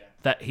shot. Yeah.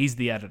 That he's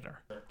the editor.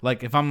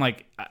 If I'm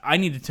I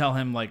need to tell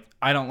him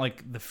I don't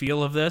like the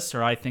feel of this,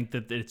 or I think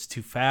that it's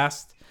too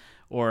fast,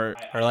 or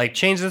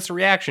change this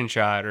reaction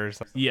shot or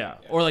something. Yeah.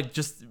 Or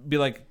just be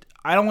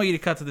I don't want you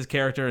to cut to this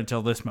character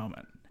until this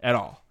moment at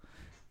all.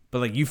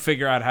 But you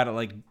figure out how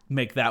to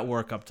make that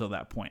work up till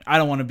that point. I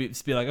don't want to be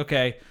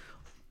okay,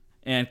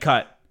 and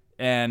cut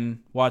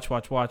and watch.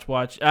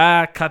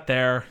 Cut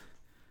there.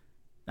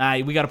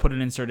 We got to put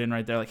an insert in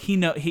right there.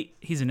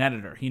 He's an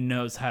editor. He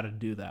knows how to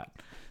do that.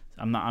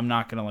 I'm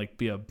not gonna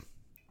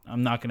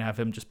I'm not gonna have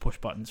him just push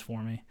buttons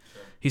for me.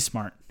 Sure. He's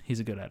smart. He's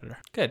a good editor.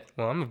 Good.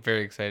 Well, I'm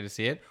very excited to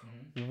see it.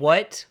 Mm-hmm.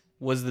 What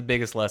was the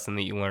biggest lesson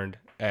that you learned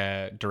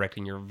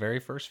directing your very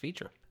first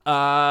feature?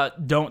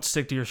 Don't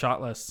stick to your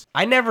shot lists.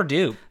 I never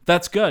do.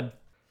 That's good.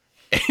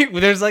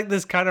 There's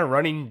this kind of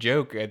running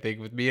joke, I think,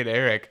 with me and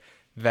Eric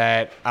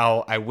that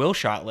I will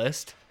shot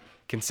list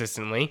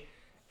consistently,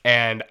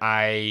 and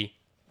I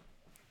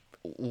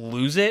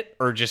lose it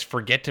or just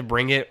forget to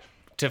bring it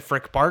to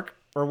Frick Park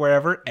or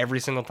wherever every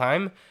single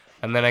time.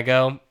 And then I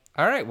go,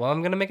 all right, well,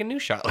 I'm going to make a new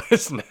shot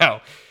list now. Yeah.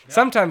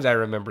 Sometimes I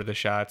remember the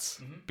shots,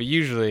 but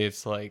usually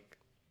it's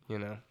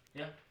Yeah.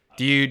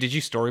 Did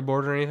you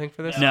storyboard or anything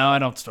for this? No, I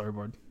don't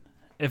storyboard.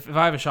 If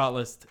I have a shot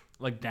list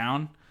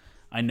down,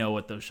 I know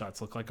what those shots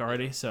look like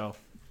already. So,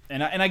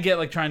 and I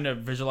get trying to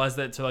visualize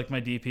that to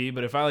my DP,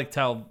 but if I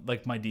tell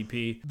my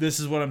DP, this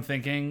is what I'm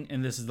thinking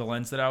and this is the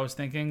lens that I was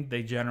thinking,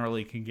 they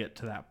generally can get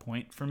to that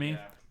point for me.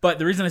 Yeah. But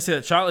the reason I say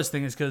that shot list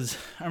thing is because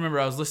I remember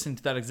I was listening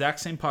to that exact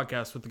same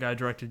podcast with the guy who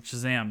directed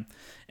Shazam,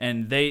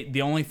 and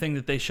the only thing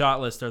that they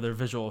shot list are their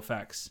visual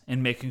effects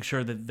and making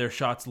sure that their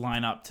shots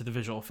line up to the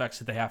visual effects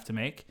that they have to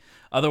make.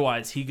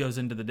 Otherwise, he goes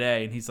into the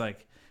day and he's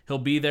he'll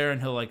be there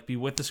and he'll be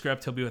with the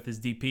script, he'll be with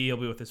his DP, he'll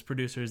be with his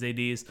producers,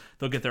 ADs.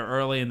 They'll get there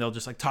early and they'll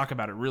just talk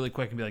about it really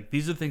quick and be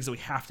these are the things that we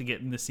have to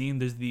get in the scene.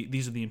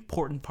 These are the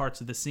important parts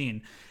of the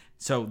scene.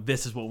 So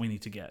this is what we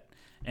need to get.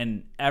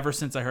 And ever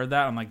since I heard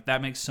that, I'm that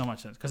makes so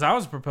much sense. Because I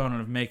was a proponent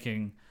of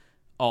making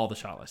all the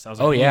shot lists. I was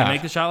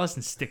make the shot list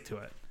and stick to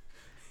it.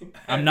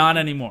 I'm not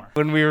anymore.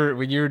 When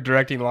you were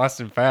directing Lost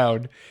and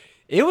Found,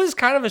 it was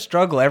kind of a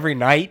struggle every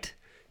night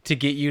to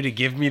get you to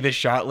give me the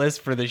shot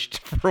list for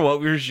for what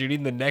we were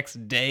shooting the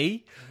next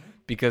day,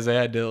 because I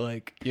had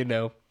to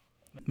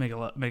Make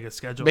a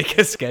schedule. make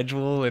a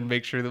schedule and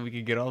make sure that we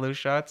could get all those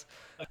shots.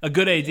 A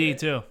good AD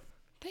too.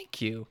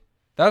 Thank you.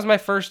 That was my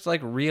first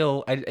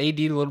real. I AD'd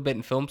a little bit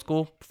in film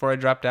school before I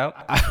dropped out.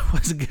 I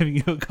wasn't giving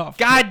you a cough.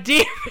 God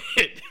damn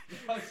it!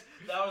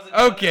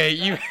 Okay,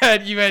 you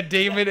had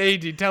Damon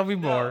AD. Tell me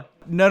more.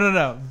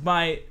 No.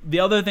 The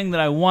other thing that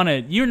I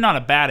wanted. You're not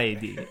a bad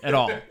AD at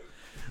all.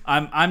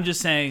 I'm just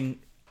saying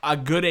a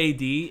good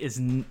AD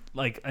is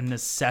like a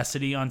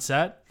necessity on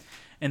set,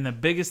 and the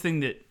biggest thing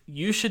that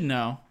you should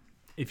know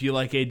if you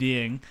like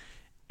ADing,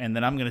 and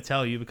that I'm going to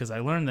tell you because I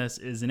learned this,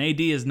 is an AD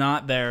is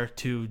not there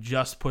to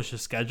just push a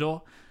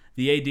schedule.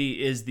 The AD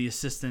is the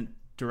assistant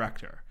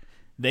director.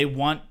 They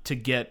want to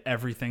get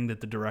everything that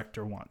the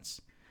director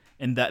wants.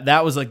 And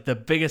that was like the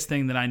biggest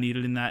thing that I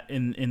needed in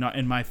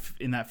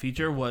that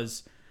feature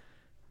was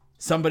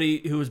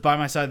somebody who was by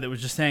my side that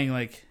was just saying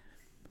like,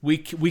 we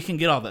can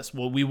get all this.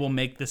 Well, we will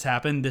make this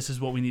happen. This is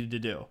what we needed to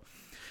do.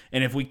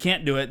 And if we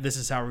can't do it, this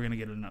is how we're going to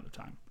get it another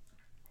time.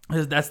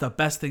 That's the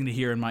best thing to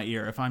hear in my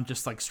ear. If I'm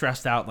just like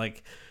stressed out,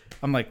 like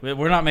I'm like,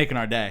 we're not making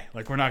our day.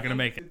 Like we're not going to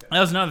make it. That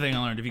was another thing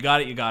I learned. If you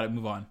got it, you got it.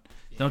 Move on.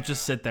 Don't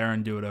just sit there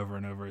and do it over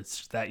and over.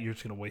 It's that you're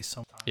just going to waste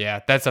so much time. Yeah,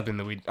 that's something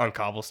that we on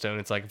Cobblestone.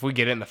 It's like if we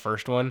get it in the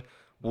first one,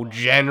 we'll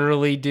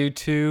generally do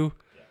 2,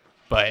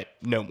 but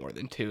no more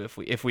than 2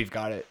 if we've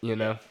got it.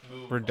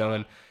 We're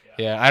done.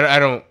 Yeah, I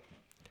don't.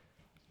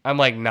 I'm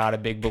like not a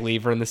big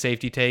believer in the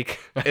safety take.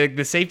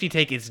 The safety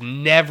take is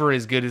never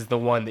as good as the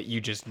one that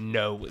you just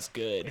know was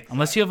good.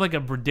 Unless you have like a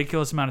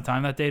ridiculous amount of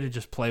time that day to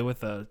just play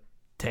with a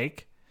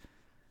take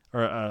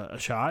or a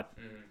shot.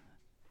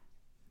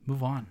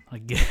 Move on.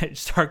 Like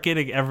start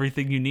getting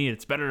everything you need.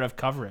 It's better to have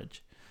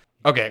coverage.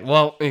 Okay,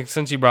 well,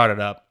 since you brought it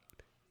up,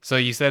 so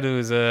you said it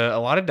was a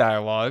lot of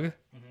dialogue.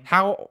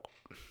 How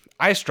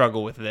I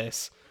struggle with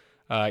this,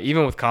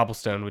 even with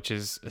Cobblestone, which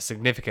is a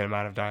significant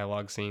amount of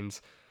dialogue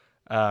scenes.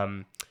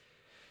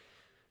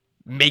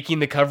 Making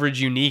the coverage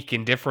unique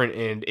and different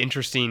and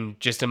interesting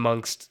just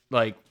amongst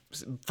like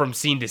from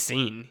scene to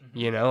scene,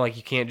 like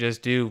you can't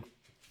just do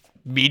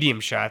medium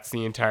shots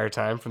the entire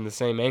time from the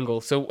same angle.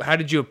 So how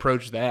did you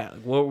approach that?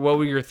 Like, what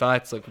were your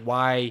thoughts? Like,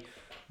 why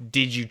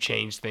did you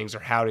change things, or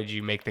how did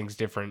you make things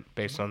different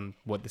based on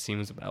what the scene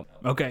was about?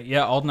 Okay.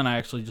 Yeah. Alden and I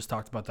actually just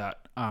talked about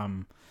that.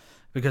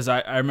 Because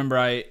I remember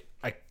I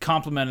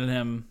complimented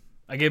him.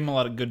 I gave him a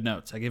lot of good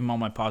notes. I gave him all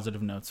my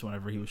positive notes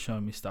whenever he was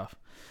showing me stuff.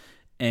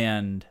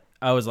 And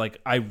I was like,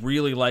 I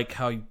really like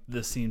how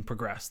this scene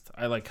progressed.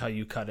 I like how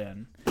you cut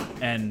in.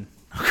 And,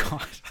 oh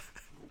God.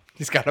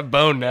 He's got a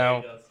bone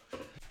now.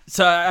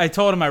 So I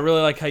told him I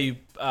really like how you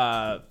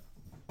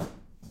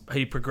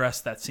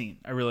progressed that scene.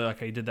 I really like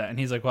how you did that. And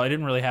he's like, well, I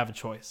didn't really have a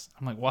choice.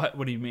 I'm like, what?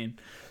 What do you mean?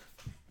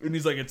 And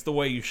he's like, it's the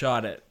way you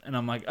shot it. And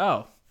I'm like,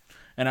 oh.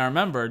 And I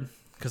remembered,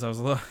 because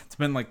it's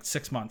been like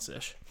 6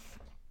 months-ish.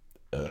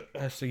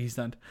 Actually, he's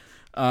done.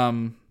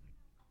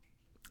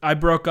 I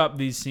broke up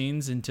these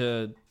scenes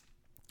into,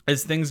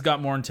 as things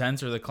got more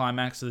intense or the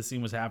climax of the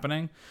scene was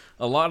happening,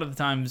 a lot of the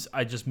times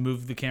I just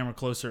moved the camera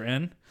closer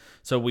in.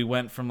 So we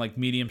went from like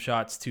medium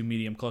shots to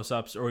medium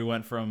close-ups, or we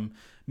went from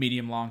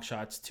medium long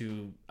shots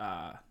to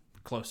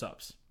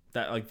close-ups.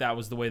 That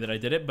was the way that I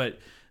did it. But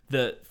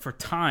for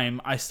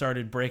time, I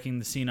started breaking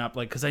the scene up,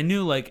 like, because I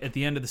knew like at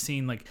the end of the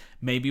scene, like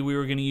maybe we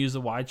were going to use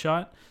a wide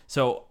shot.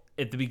 So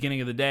at the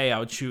beginning of the day, I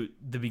would shoot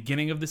the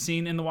beginning of the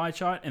scene in the wide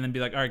shot and then be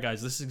like, all right,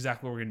 guys, this is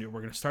exactly what we're going to do.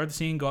 We're going to start the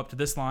scene, go up to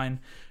this line,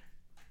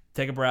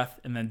 take a breath,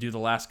 and then do the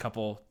last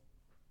couple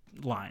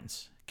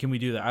lines. Can we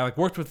do that? I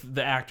worked with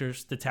the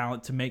actors, the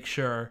talent, to make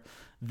sure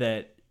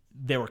that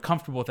they were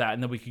comfortable with that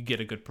and that we could get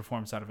a good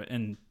performance out of it.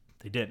 And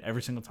they did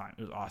every single time.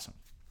 It was awesome.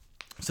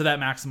 So that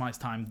maximized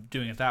time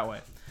doing it that way.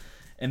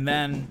 And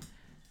then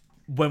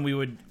when we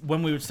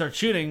would start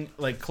shooting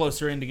like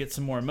closer in to get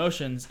some more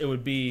emotions, it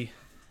would be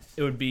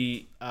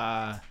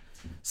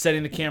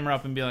setting the camera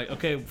up and be like,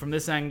 okay, from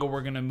this angle,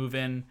 we're going to move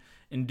in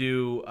and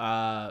do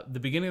the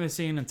beginning of the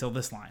scene until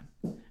this line.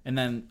 And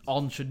then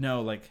Alden should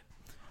know, like,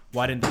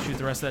 why didn't they shoot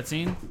the rest of that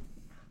scene?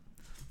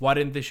 Why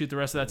didn't they shoot the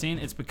rest of that scene?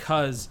 It's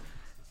because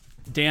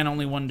Dan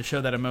only wanted to show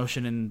that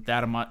emotion in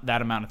that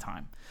amount of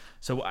time.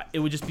 So it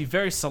would just be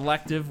very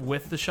selective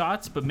with the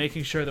shots, but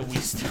making sure that we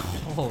still,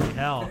 holy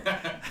hell.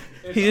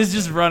 He is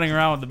just running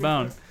around with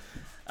the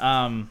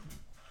bone.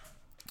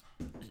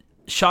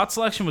 Shot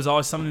selection was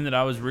always something that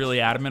I was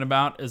really adamant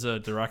about as a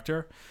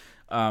director.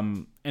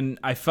 And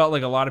I felt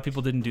like a lot of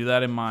people didn't do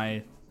that in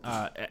my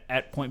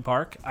at Point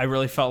Park. I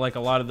really felt like a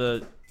lot of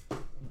the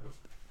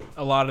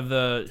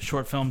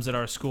short films at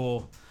our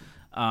school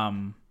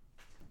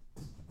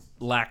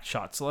lacked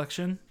shot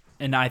selection,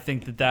 and I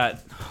think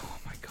that oh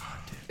my God,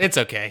 dude. It's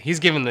okay. He's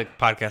giving the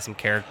podcast some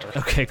character.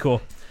 Okay,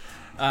 cool.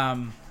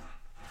 I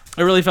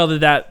really felt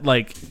that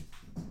like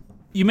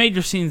you made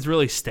your scenes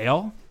really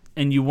stale,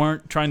 and you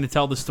weren't trying to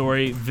tell the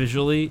story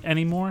visually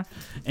anymore,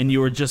 and you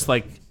were just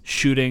like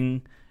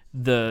shooting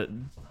the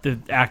the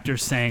actor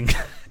saying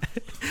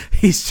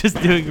he's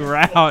just doing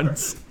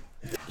rounds,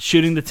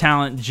 shooting the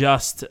talent,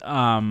 just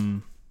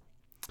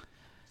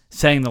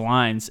saying the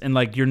lines, and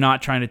like you're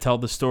not trying to tell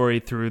the story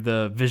through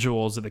the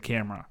visuals of the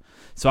camera.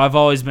 So I've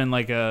always been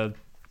a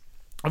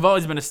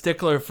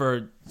stickler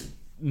for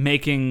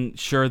making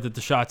sure that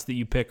the shots that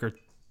you pick are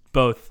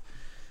both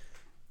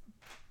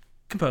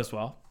composed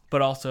well,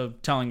 but also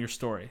telling your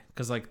story,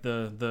 because like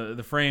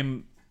the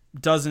frame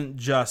doesn't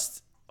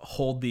just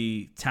hold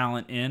the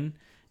talent in,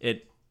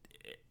 it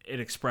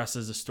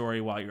expresses a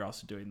story while you're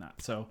also doing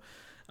that. So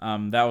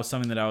that was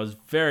something that I was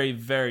very,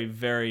 very,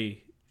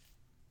 very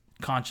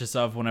conscious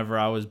of whenever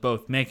I was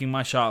both making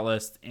my shot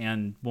list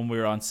and when we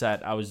were on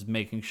set. I was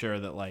making sure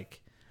that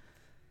like,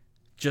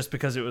 just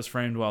because it was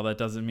framed well, that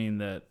doesn't mean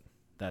that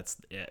that's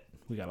it.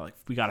 We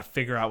gotta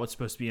figure out what's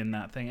supposed to be in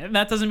that thing, and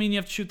that doesn't mean you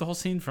have to shoot the whole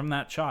scene from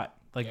that shot.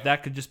 Like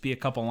that could just be a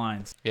couple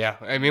lines. Yeah,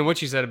 I mean,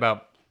 what you said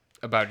about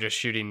just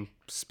shooting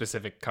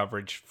specific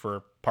coverage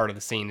for part of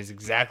the scene is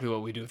exactly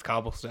what we do with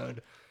Cobblestone,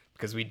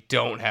 because we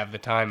don't have the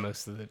time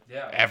most of the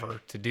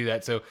ever to do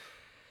that. So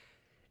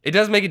it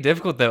does make it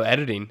difficult though,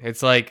 editing.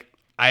 It's like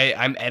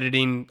I'm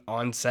editing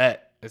on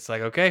set. It's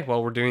like, okay,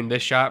 well, we're doing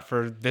this shot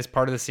for this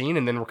part of the scene,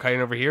 and then we're cutting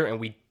over here, and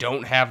we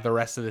don't have the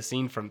rest of the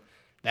scene from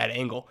that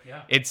angle.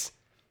 Yeah. It's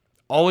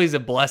always a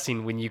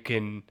blessing when you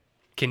can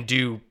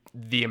do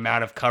the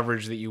amount of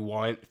coverage that you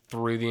want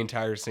through the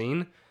entire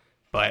scene.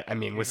 But I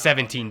mean, with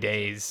 17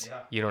 days,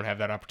 you don't have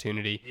that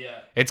opportunity.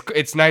 Yeah.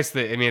 It's nice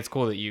that, I mean, it's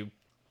cool that you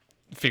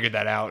figured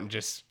that out and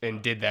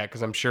did that,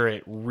 because I'm sure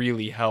it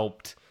really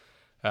helped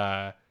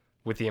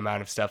with the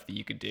amount of stuff that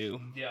you could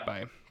do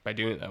by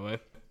doing it that way.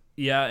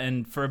 Yeah,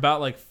 and for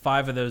about like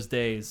 5 of those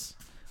days,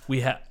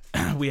 we had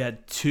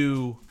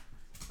 2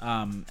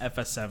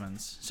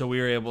 FS7s, so we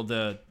were able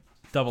to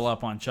double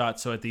up on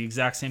shots. So at the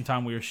exact same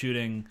time we were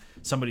shooting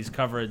somebody's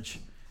coverage,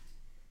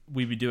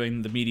 we'd be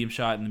doing the medium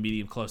shot and the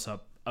medium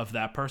close-up of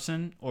that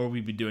person, or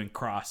we'd be doing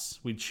cross.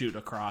 We'd shoot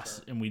across,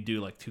 and we'd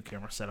do like 2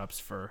 camera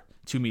setups for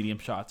 2 medium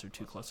shots or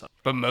 2 close-ups.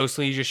 But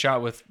mostly you just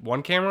shot with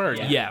 1 camera? Or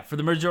yeah, for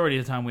the majority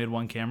of the time we had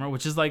 1 camera,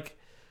 which is like,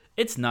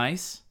 it's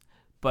nice,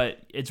 but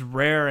it's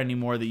rare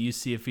anymore that you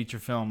see a feature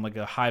film, like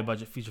a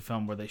high-budget feature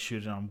film, where they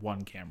shoot it on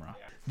 1 camera.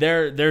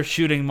 They're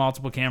shooting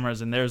multiple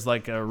cameras, and there's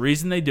like a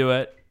reason they do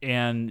it.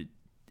 And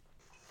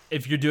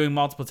if you're doing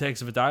multiple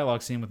takes of a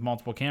dialogue scene with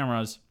multiple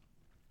cameras,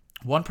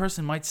 one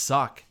person might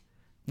suck.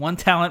 One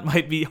talent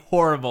might be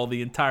horrible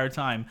the entire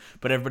time,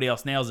 but everybody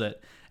else nails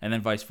it, and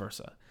then vice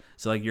versa.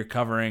 So like you're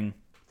covering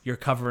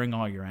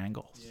all your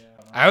angles. Yeah.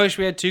 I wish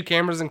we had 2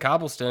 cameras in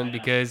Cobblestone,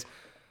 because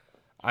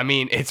I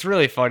mean, it's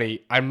really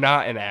funny. I'm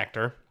not an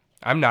actor.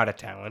 I'm not a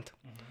talent.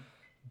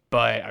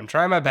 But I'm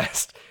trying my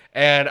best.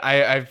 And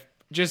I've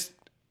just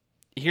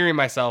hearing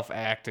myself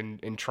act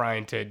and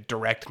trying to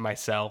direct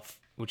myself,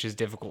 which is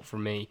difficult for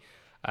me.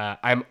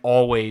 I'm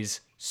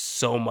always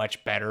so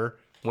much better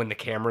when the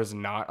camera's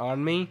not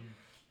on me.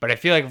 But I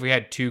feel like if we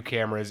had 2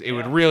 cameras, it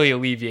would really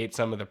alleviate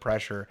some of the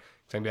pressure.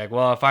 So I'd be like,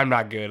 well, if I'm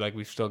not good, like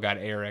we've still got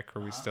Eric,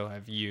 or we still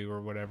have you,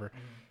 or whatever.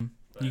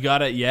 You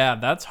got it. Yeah,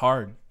 that's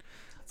hard.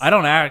 I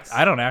don't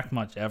act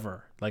much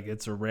ever. Like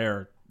it's a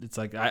rare. It's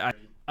like I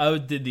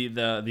did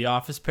the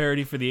Office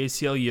parody for the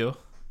ACLU.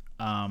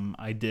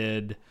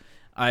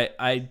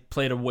 I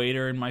played a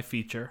waiter in my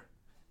feature,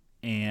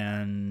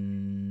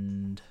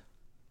 and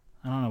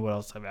I don't know what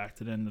else I've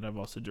acted in that I've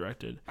also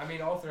directed. I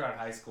mean, all throughout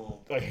high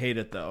school. I hate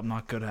it though. I'm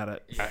not good at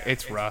it. Yeah,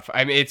 it's rough.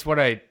 I mean,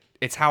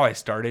 it's how I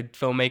started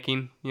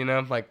filmmaking. You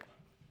know, like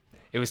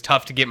it was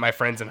tough to get my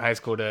friends in high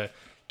school to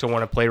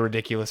want to play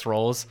ridiculous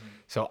roles.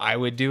 So I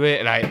would do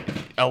it, and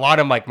a lot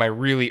of like my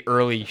really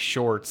early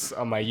shorts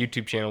on my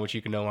YouTube channel, which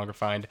you can no longer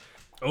find.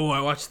 Oh,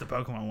 I watched the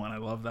Pokemon one. I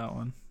love that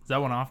one. Is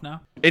that one off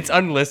now? It's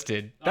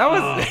unlisted. That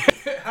was.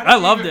 I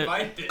loved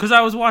it because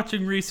I was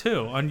watching Reese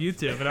Who on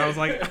YouTube, and I was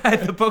like,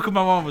 the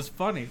Pokemon one was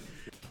funny.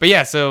 But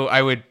yeah, so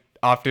I would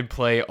often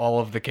play all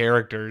of the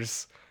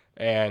characters,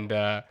 and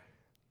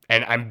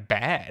I'm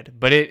bad,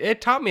 but it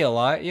taught me a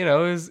lot. You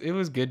know, it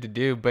was good to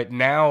do. But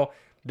now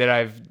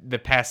that the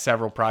past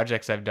several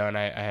projects I've done,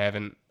 I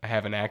haven't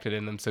acted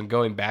in them. So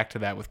going back to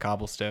that with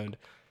Cobblestone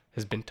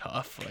has been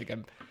tough.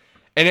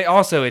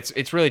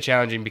 It's really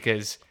challenging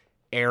because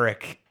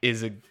Eric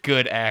is a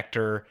good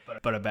actor,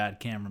 but a bad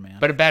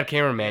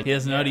cameraman. He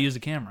doesn't know how to use a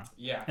camera.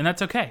 Yeah, and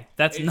that's okay.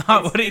 That's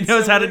not what he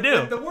knows how to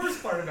do. The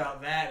worst part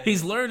about that,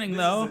 he's learning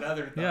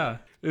though.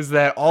 Is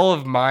that all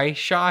of my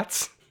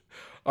shots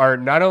are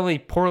not only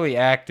poorly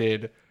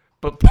acted,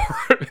 but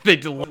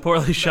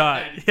poorly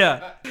shot.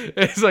 Yeah.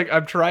 It's like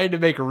I'm trying to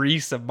make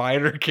Reese a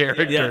minor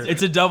character. Yeah,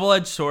 it's a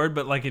double-edged sword,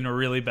 but like in a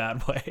really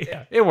bad way.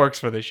 Yeah, it works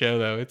for the show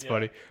though. It's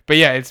funny. But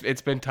yeah,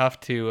 it's been tough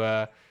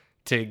to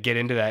get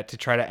into that, to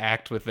try to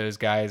act with those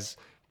guys,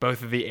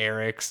 both of the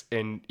Erics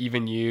and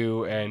even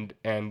you, and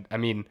I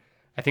mean,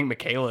 I think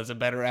Michaela is a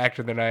better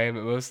actor than I am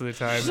at most of the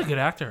time. She's a good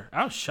actor.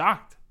 I was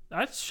shocked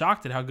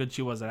at how good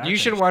she was at acting. You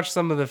should watch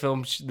some of the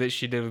films that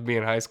she did with me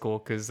in high school,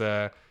 because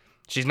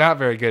she's not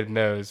very good in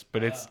those,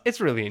 but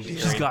it's really endearing.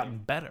 She's gotten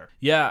better.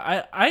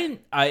 Yeah,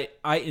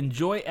 I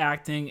enjoy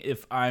acting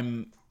if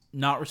I'm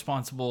not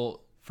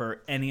responsible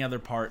for any other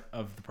part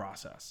of the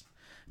process,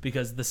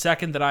 because the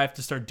second that I have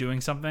to start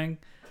doing something,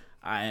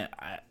 I'm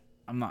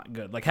not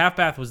good. Like Half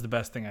Bath was the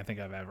best thing I think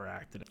I've ever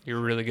acted in. You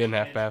were really good in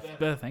Half Bath.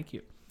 Thank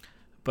you.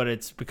 But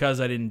it's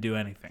because I didn't do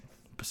anything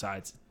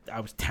besides I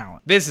was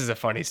talent. This is a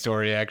funny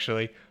story,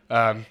 actually.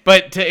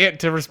 But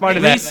to respond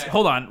to Reese, that,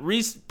 hold on.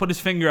 Reese put his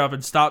finger up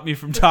and stopped me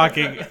from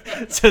talking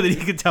so that he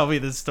could tell me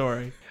this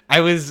story.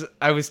 I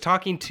was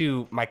talking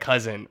to my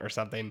cousin or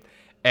something,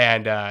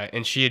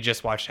 and she had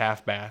just watched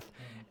Half Bath,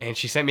 and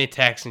she sent me a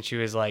text, and she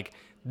was like,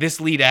 "This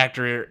lead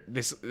actor,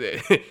 this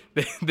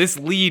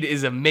lead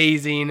is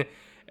amazing.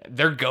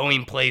 They're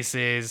going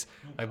places,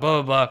 like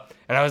blah blah blah."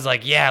 And I was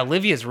like, "Yeah,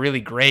 Olivia's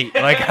really great.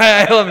 Like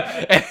I love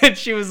it." And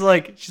she's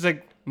like,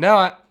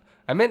 "No,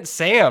 I meant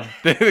Sam,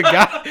 the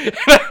guy." And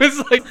I was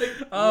like,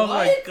 "Oh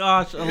my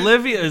gosh,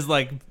 Olivia is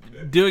like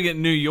doing it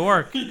in New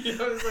York."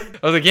 I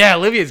was like, "Yeah,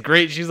 Olivia's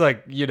great. She's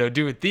like,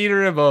 doing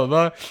theater and blah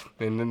blah blah."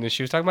 And then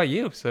she was talking about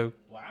you. So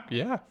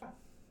yeah,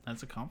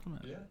 that's a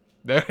compliment.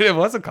 Yeah, it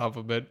was a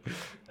compliment,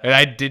 and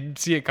I didn't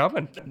see it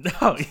coming.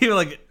 No, you were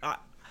like,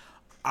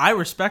 I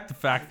respect the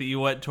fact that you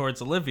went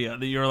towards Olivia.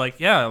 That you were like,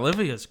 "Yeah,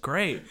 Olivia's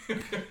great,"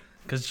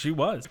 because she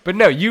was. But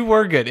no, you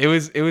were good. It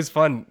was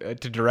fun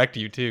to direct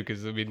you too,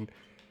 because I mean,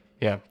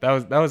 yeah,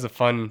 that was a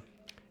fun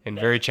and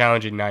very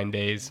challenging 9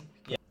 days.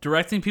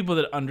 Directing people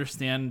that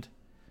understand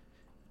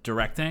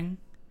directing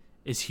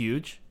is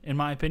huge, in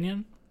my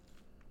opinion.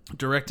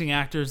 Directing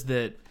actors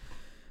that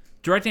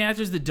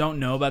don't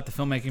know about the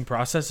filmmaking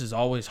process is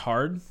always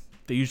hard.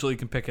 They usually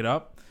can pick it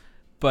up,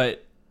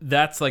 but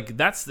that's the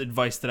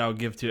advice that I would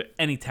give to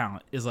any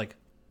talent is like,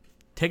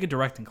 take a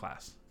directing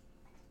class.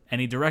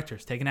 Any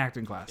directors, take an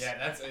acting class.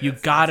 Yeah, you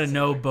gotta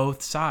know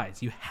both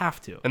sides. You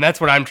have to. And that's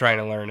what I'm trying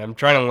to learn. I'm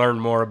trying to learn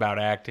more about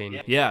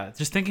acting. Yeah,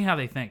 just thinking how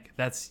they think.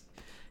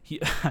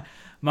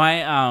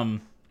 My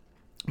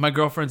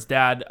girlfriend's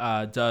dad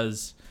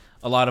does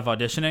a lot of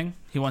auditioning.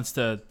 He wants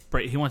to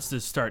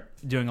start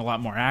doing a lot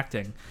more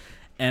acting,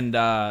 and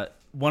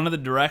one of the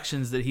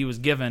directions that he was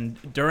given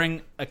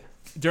during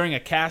a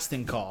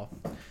casting call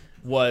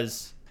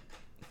was,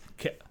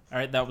 all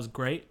right, that was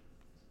great.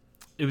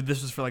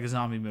 This was for like a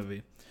zombie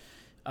movie.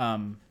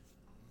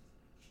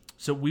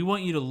 So we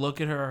want you to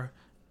look at her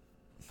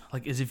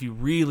like as if you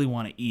really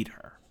want to eat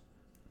her.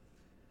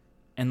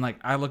 And like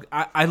I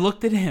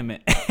looked at him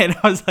and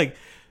I was like,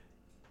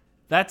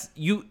 that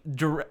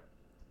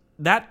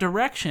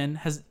direction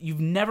you've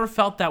never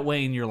felt that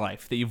way in your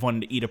life, that you've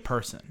wanted to eat a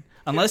person.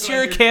 Unless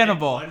you're a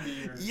cannibal.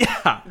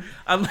 Yeah.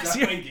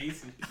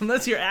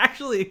 Unless you're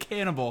actually a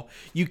cannibal,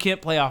 you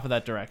can't play off of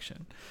that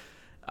direction.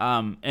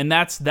 And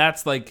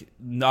that's like,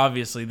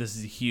 obviously this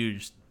is a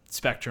huge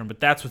spectrum, but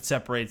that's what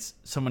separates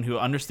someone who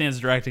understands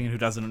directing and who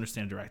doesn't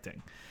understand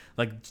directing.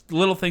 Like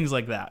little things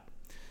like that.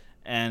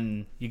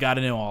 And you got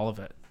to know all of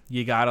it.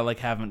 You got to like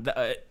have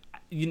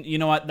you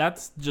know what?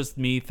 That's just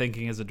me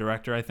thinking as a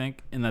director, I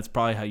think, and that's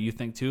probably how you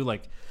think too.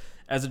 Like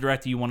as a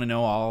director, you want to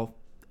know all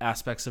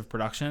aspects of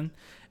production,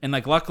 and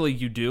like luckily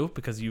you do,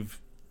 because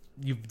you've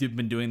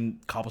been doing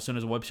Cobblestone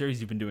as a web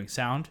series, you've been doing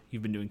sound,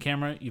 you've been doing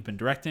camera, you've been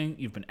directing,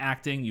 you've been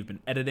acting, you've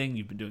been editing,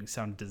 you've been doing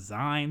sound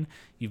design,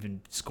 you've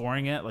been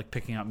scoring it, like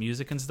picking out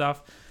music and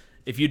stuff.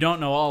 If you don't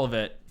know all of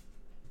it,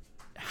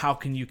 how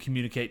can you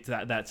communicate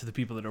that to the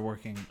people that are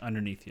working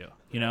underneath you?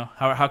 You know,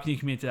 how can you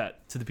communicate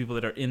that to the people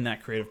that are in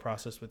that creative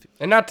process with you?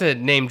 And not to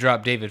name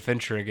drop David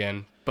Fincher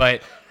again,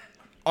 but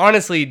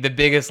honestly, the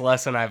biggest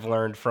lesson I've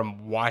learned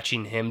from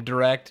watching him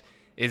direct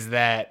is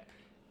that,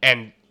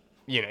 and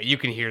you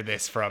can hear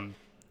this from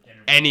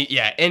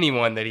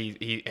anyone that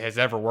he has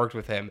ever worked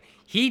with him.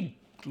 He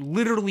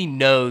literally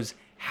knows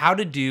how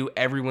to do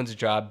everyone's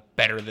job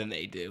better than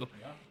they do.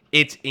 Yeah.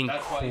 It's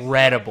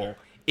incredible.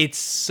 It's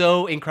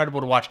so incredible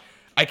to watch.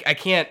 I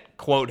can't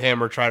quote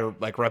him or try to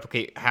like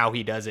replicate how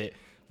he does it,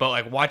 but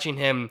like watching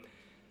him,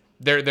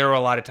 there were a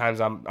lot of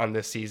times on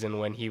this season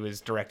when he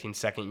was directing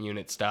second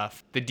unit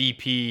stuff. The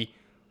DP,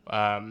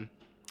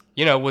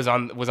 was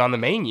on the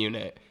main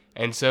unit,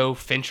 and so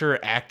Fincher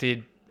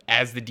acted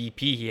as the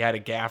DP. He had a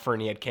gaffer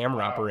and he had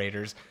camera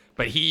operators,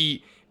 but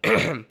he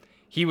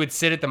would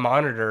sit at the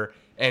monitor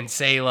and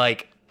say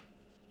like,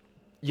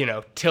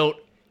 tilt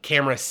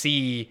camera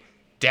C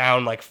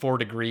down like 4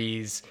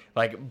 degrees,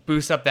 like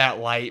boost up that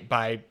light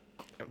by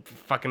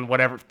fucking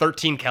whatever,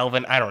 13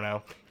 Kelvin, I don't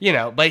know,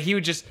 but he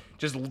would just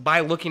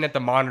by looking at the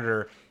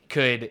monitor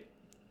could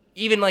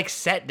even like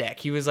set deck.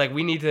 He was like,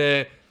 we need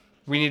to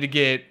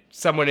get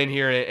someone in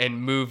here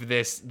and move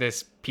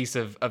this piece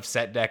of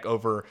set deck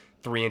over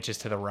 3 inches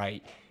to the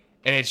right.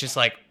 And it's just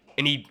like,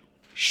 and he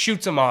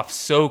shoots them off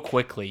so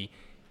quickly.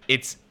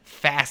 It's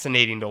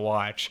fascinating to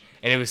watch.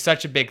 And it was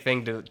such a big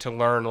thing to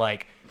learn,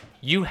 like,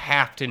 you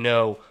have to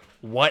know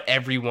what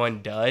everyone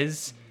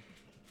does,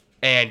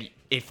 and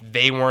if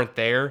they weren't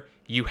there,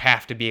 you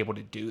have to be able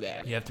to do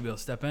that. You have to be able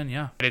to step in,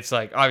 yeah. But it's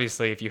like,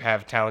 obviously, if you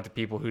have talented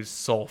people whose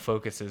sole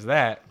focus is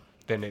that,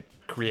 then it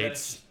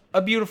creates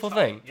a beautiful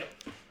thing. Yep.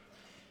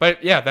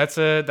 But yeah, that's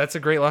a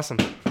great lesson.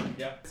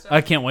 Yeah.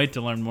 I can't wait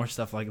to learn more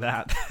stuff like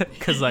that,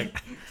 because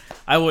like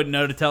I wouldn't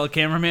know to tell a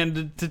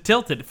cameraman to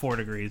tilt it 4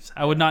 degrees.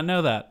 I would not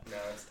know that. No,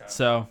 it's tough.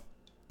 So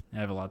I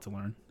have a lot to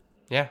learn.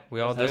 Yeah, we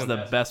all do. That's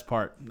the best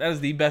part. That is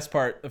the best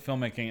part of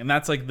filmmaking, and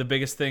that's like the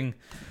biggest thing.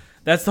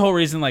 That's the whole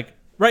reason. Like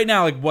right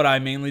now, like what I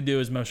mainly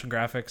do is motion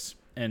graphics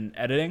and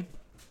editing.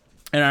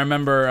 And I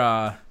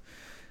remember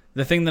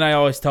the thing that I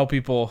always tell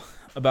people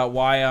about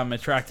why I'm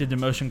attracted to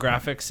motion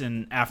graphics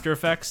and After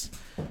Effects,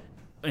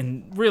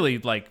 and really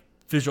like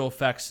visual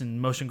effects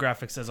and motion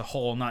graphics as a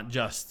whole, not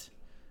just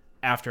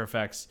After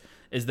Effects,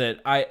 is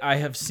that I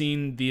have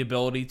seen the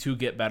ability to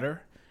get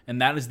better. And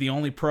that is the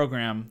only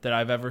program that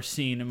I've ever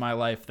seen in my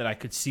life that I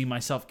could see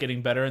myself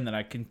getting better and that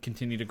I can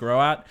continue to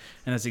grow at.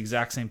 And that's the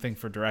exact same thing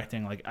for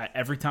directing. Like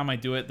every time I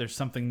do it, there's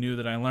something new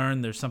that I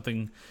learn. There's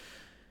something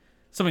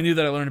new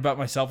that I learned about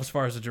myself as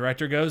far as a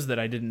director goes that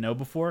I didn't know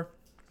before.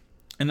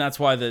 And that's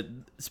why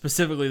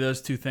specifically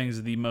those 2 things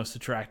are the most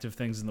attractive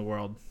things in the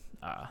world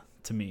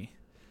to me.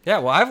 Yeah,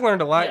 well, I've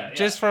learned a lot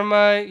just from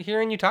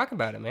hearing you talk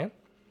about it, man.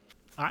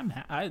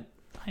 I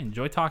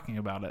enjoy talking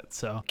about it,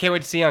 so Can't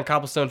wait to see you on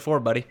Cobblestone 4,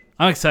 buddy.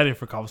 I'm excited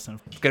for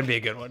Cobblestone. It's going to be a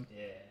good one.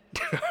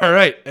 Yeah. All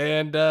right,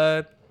 and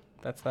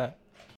that's that.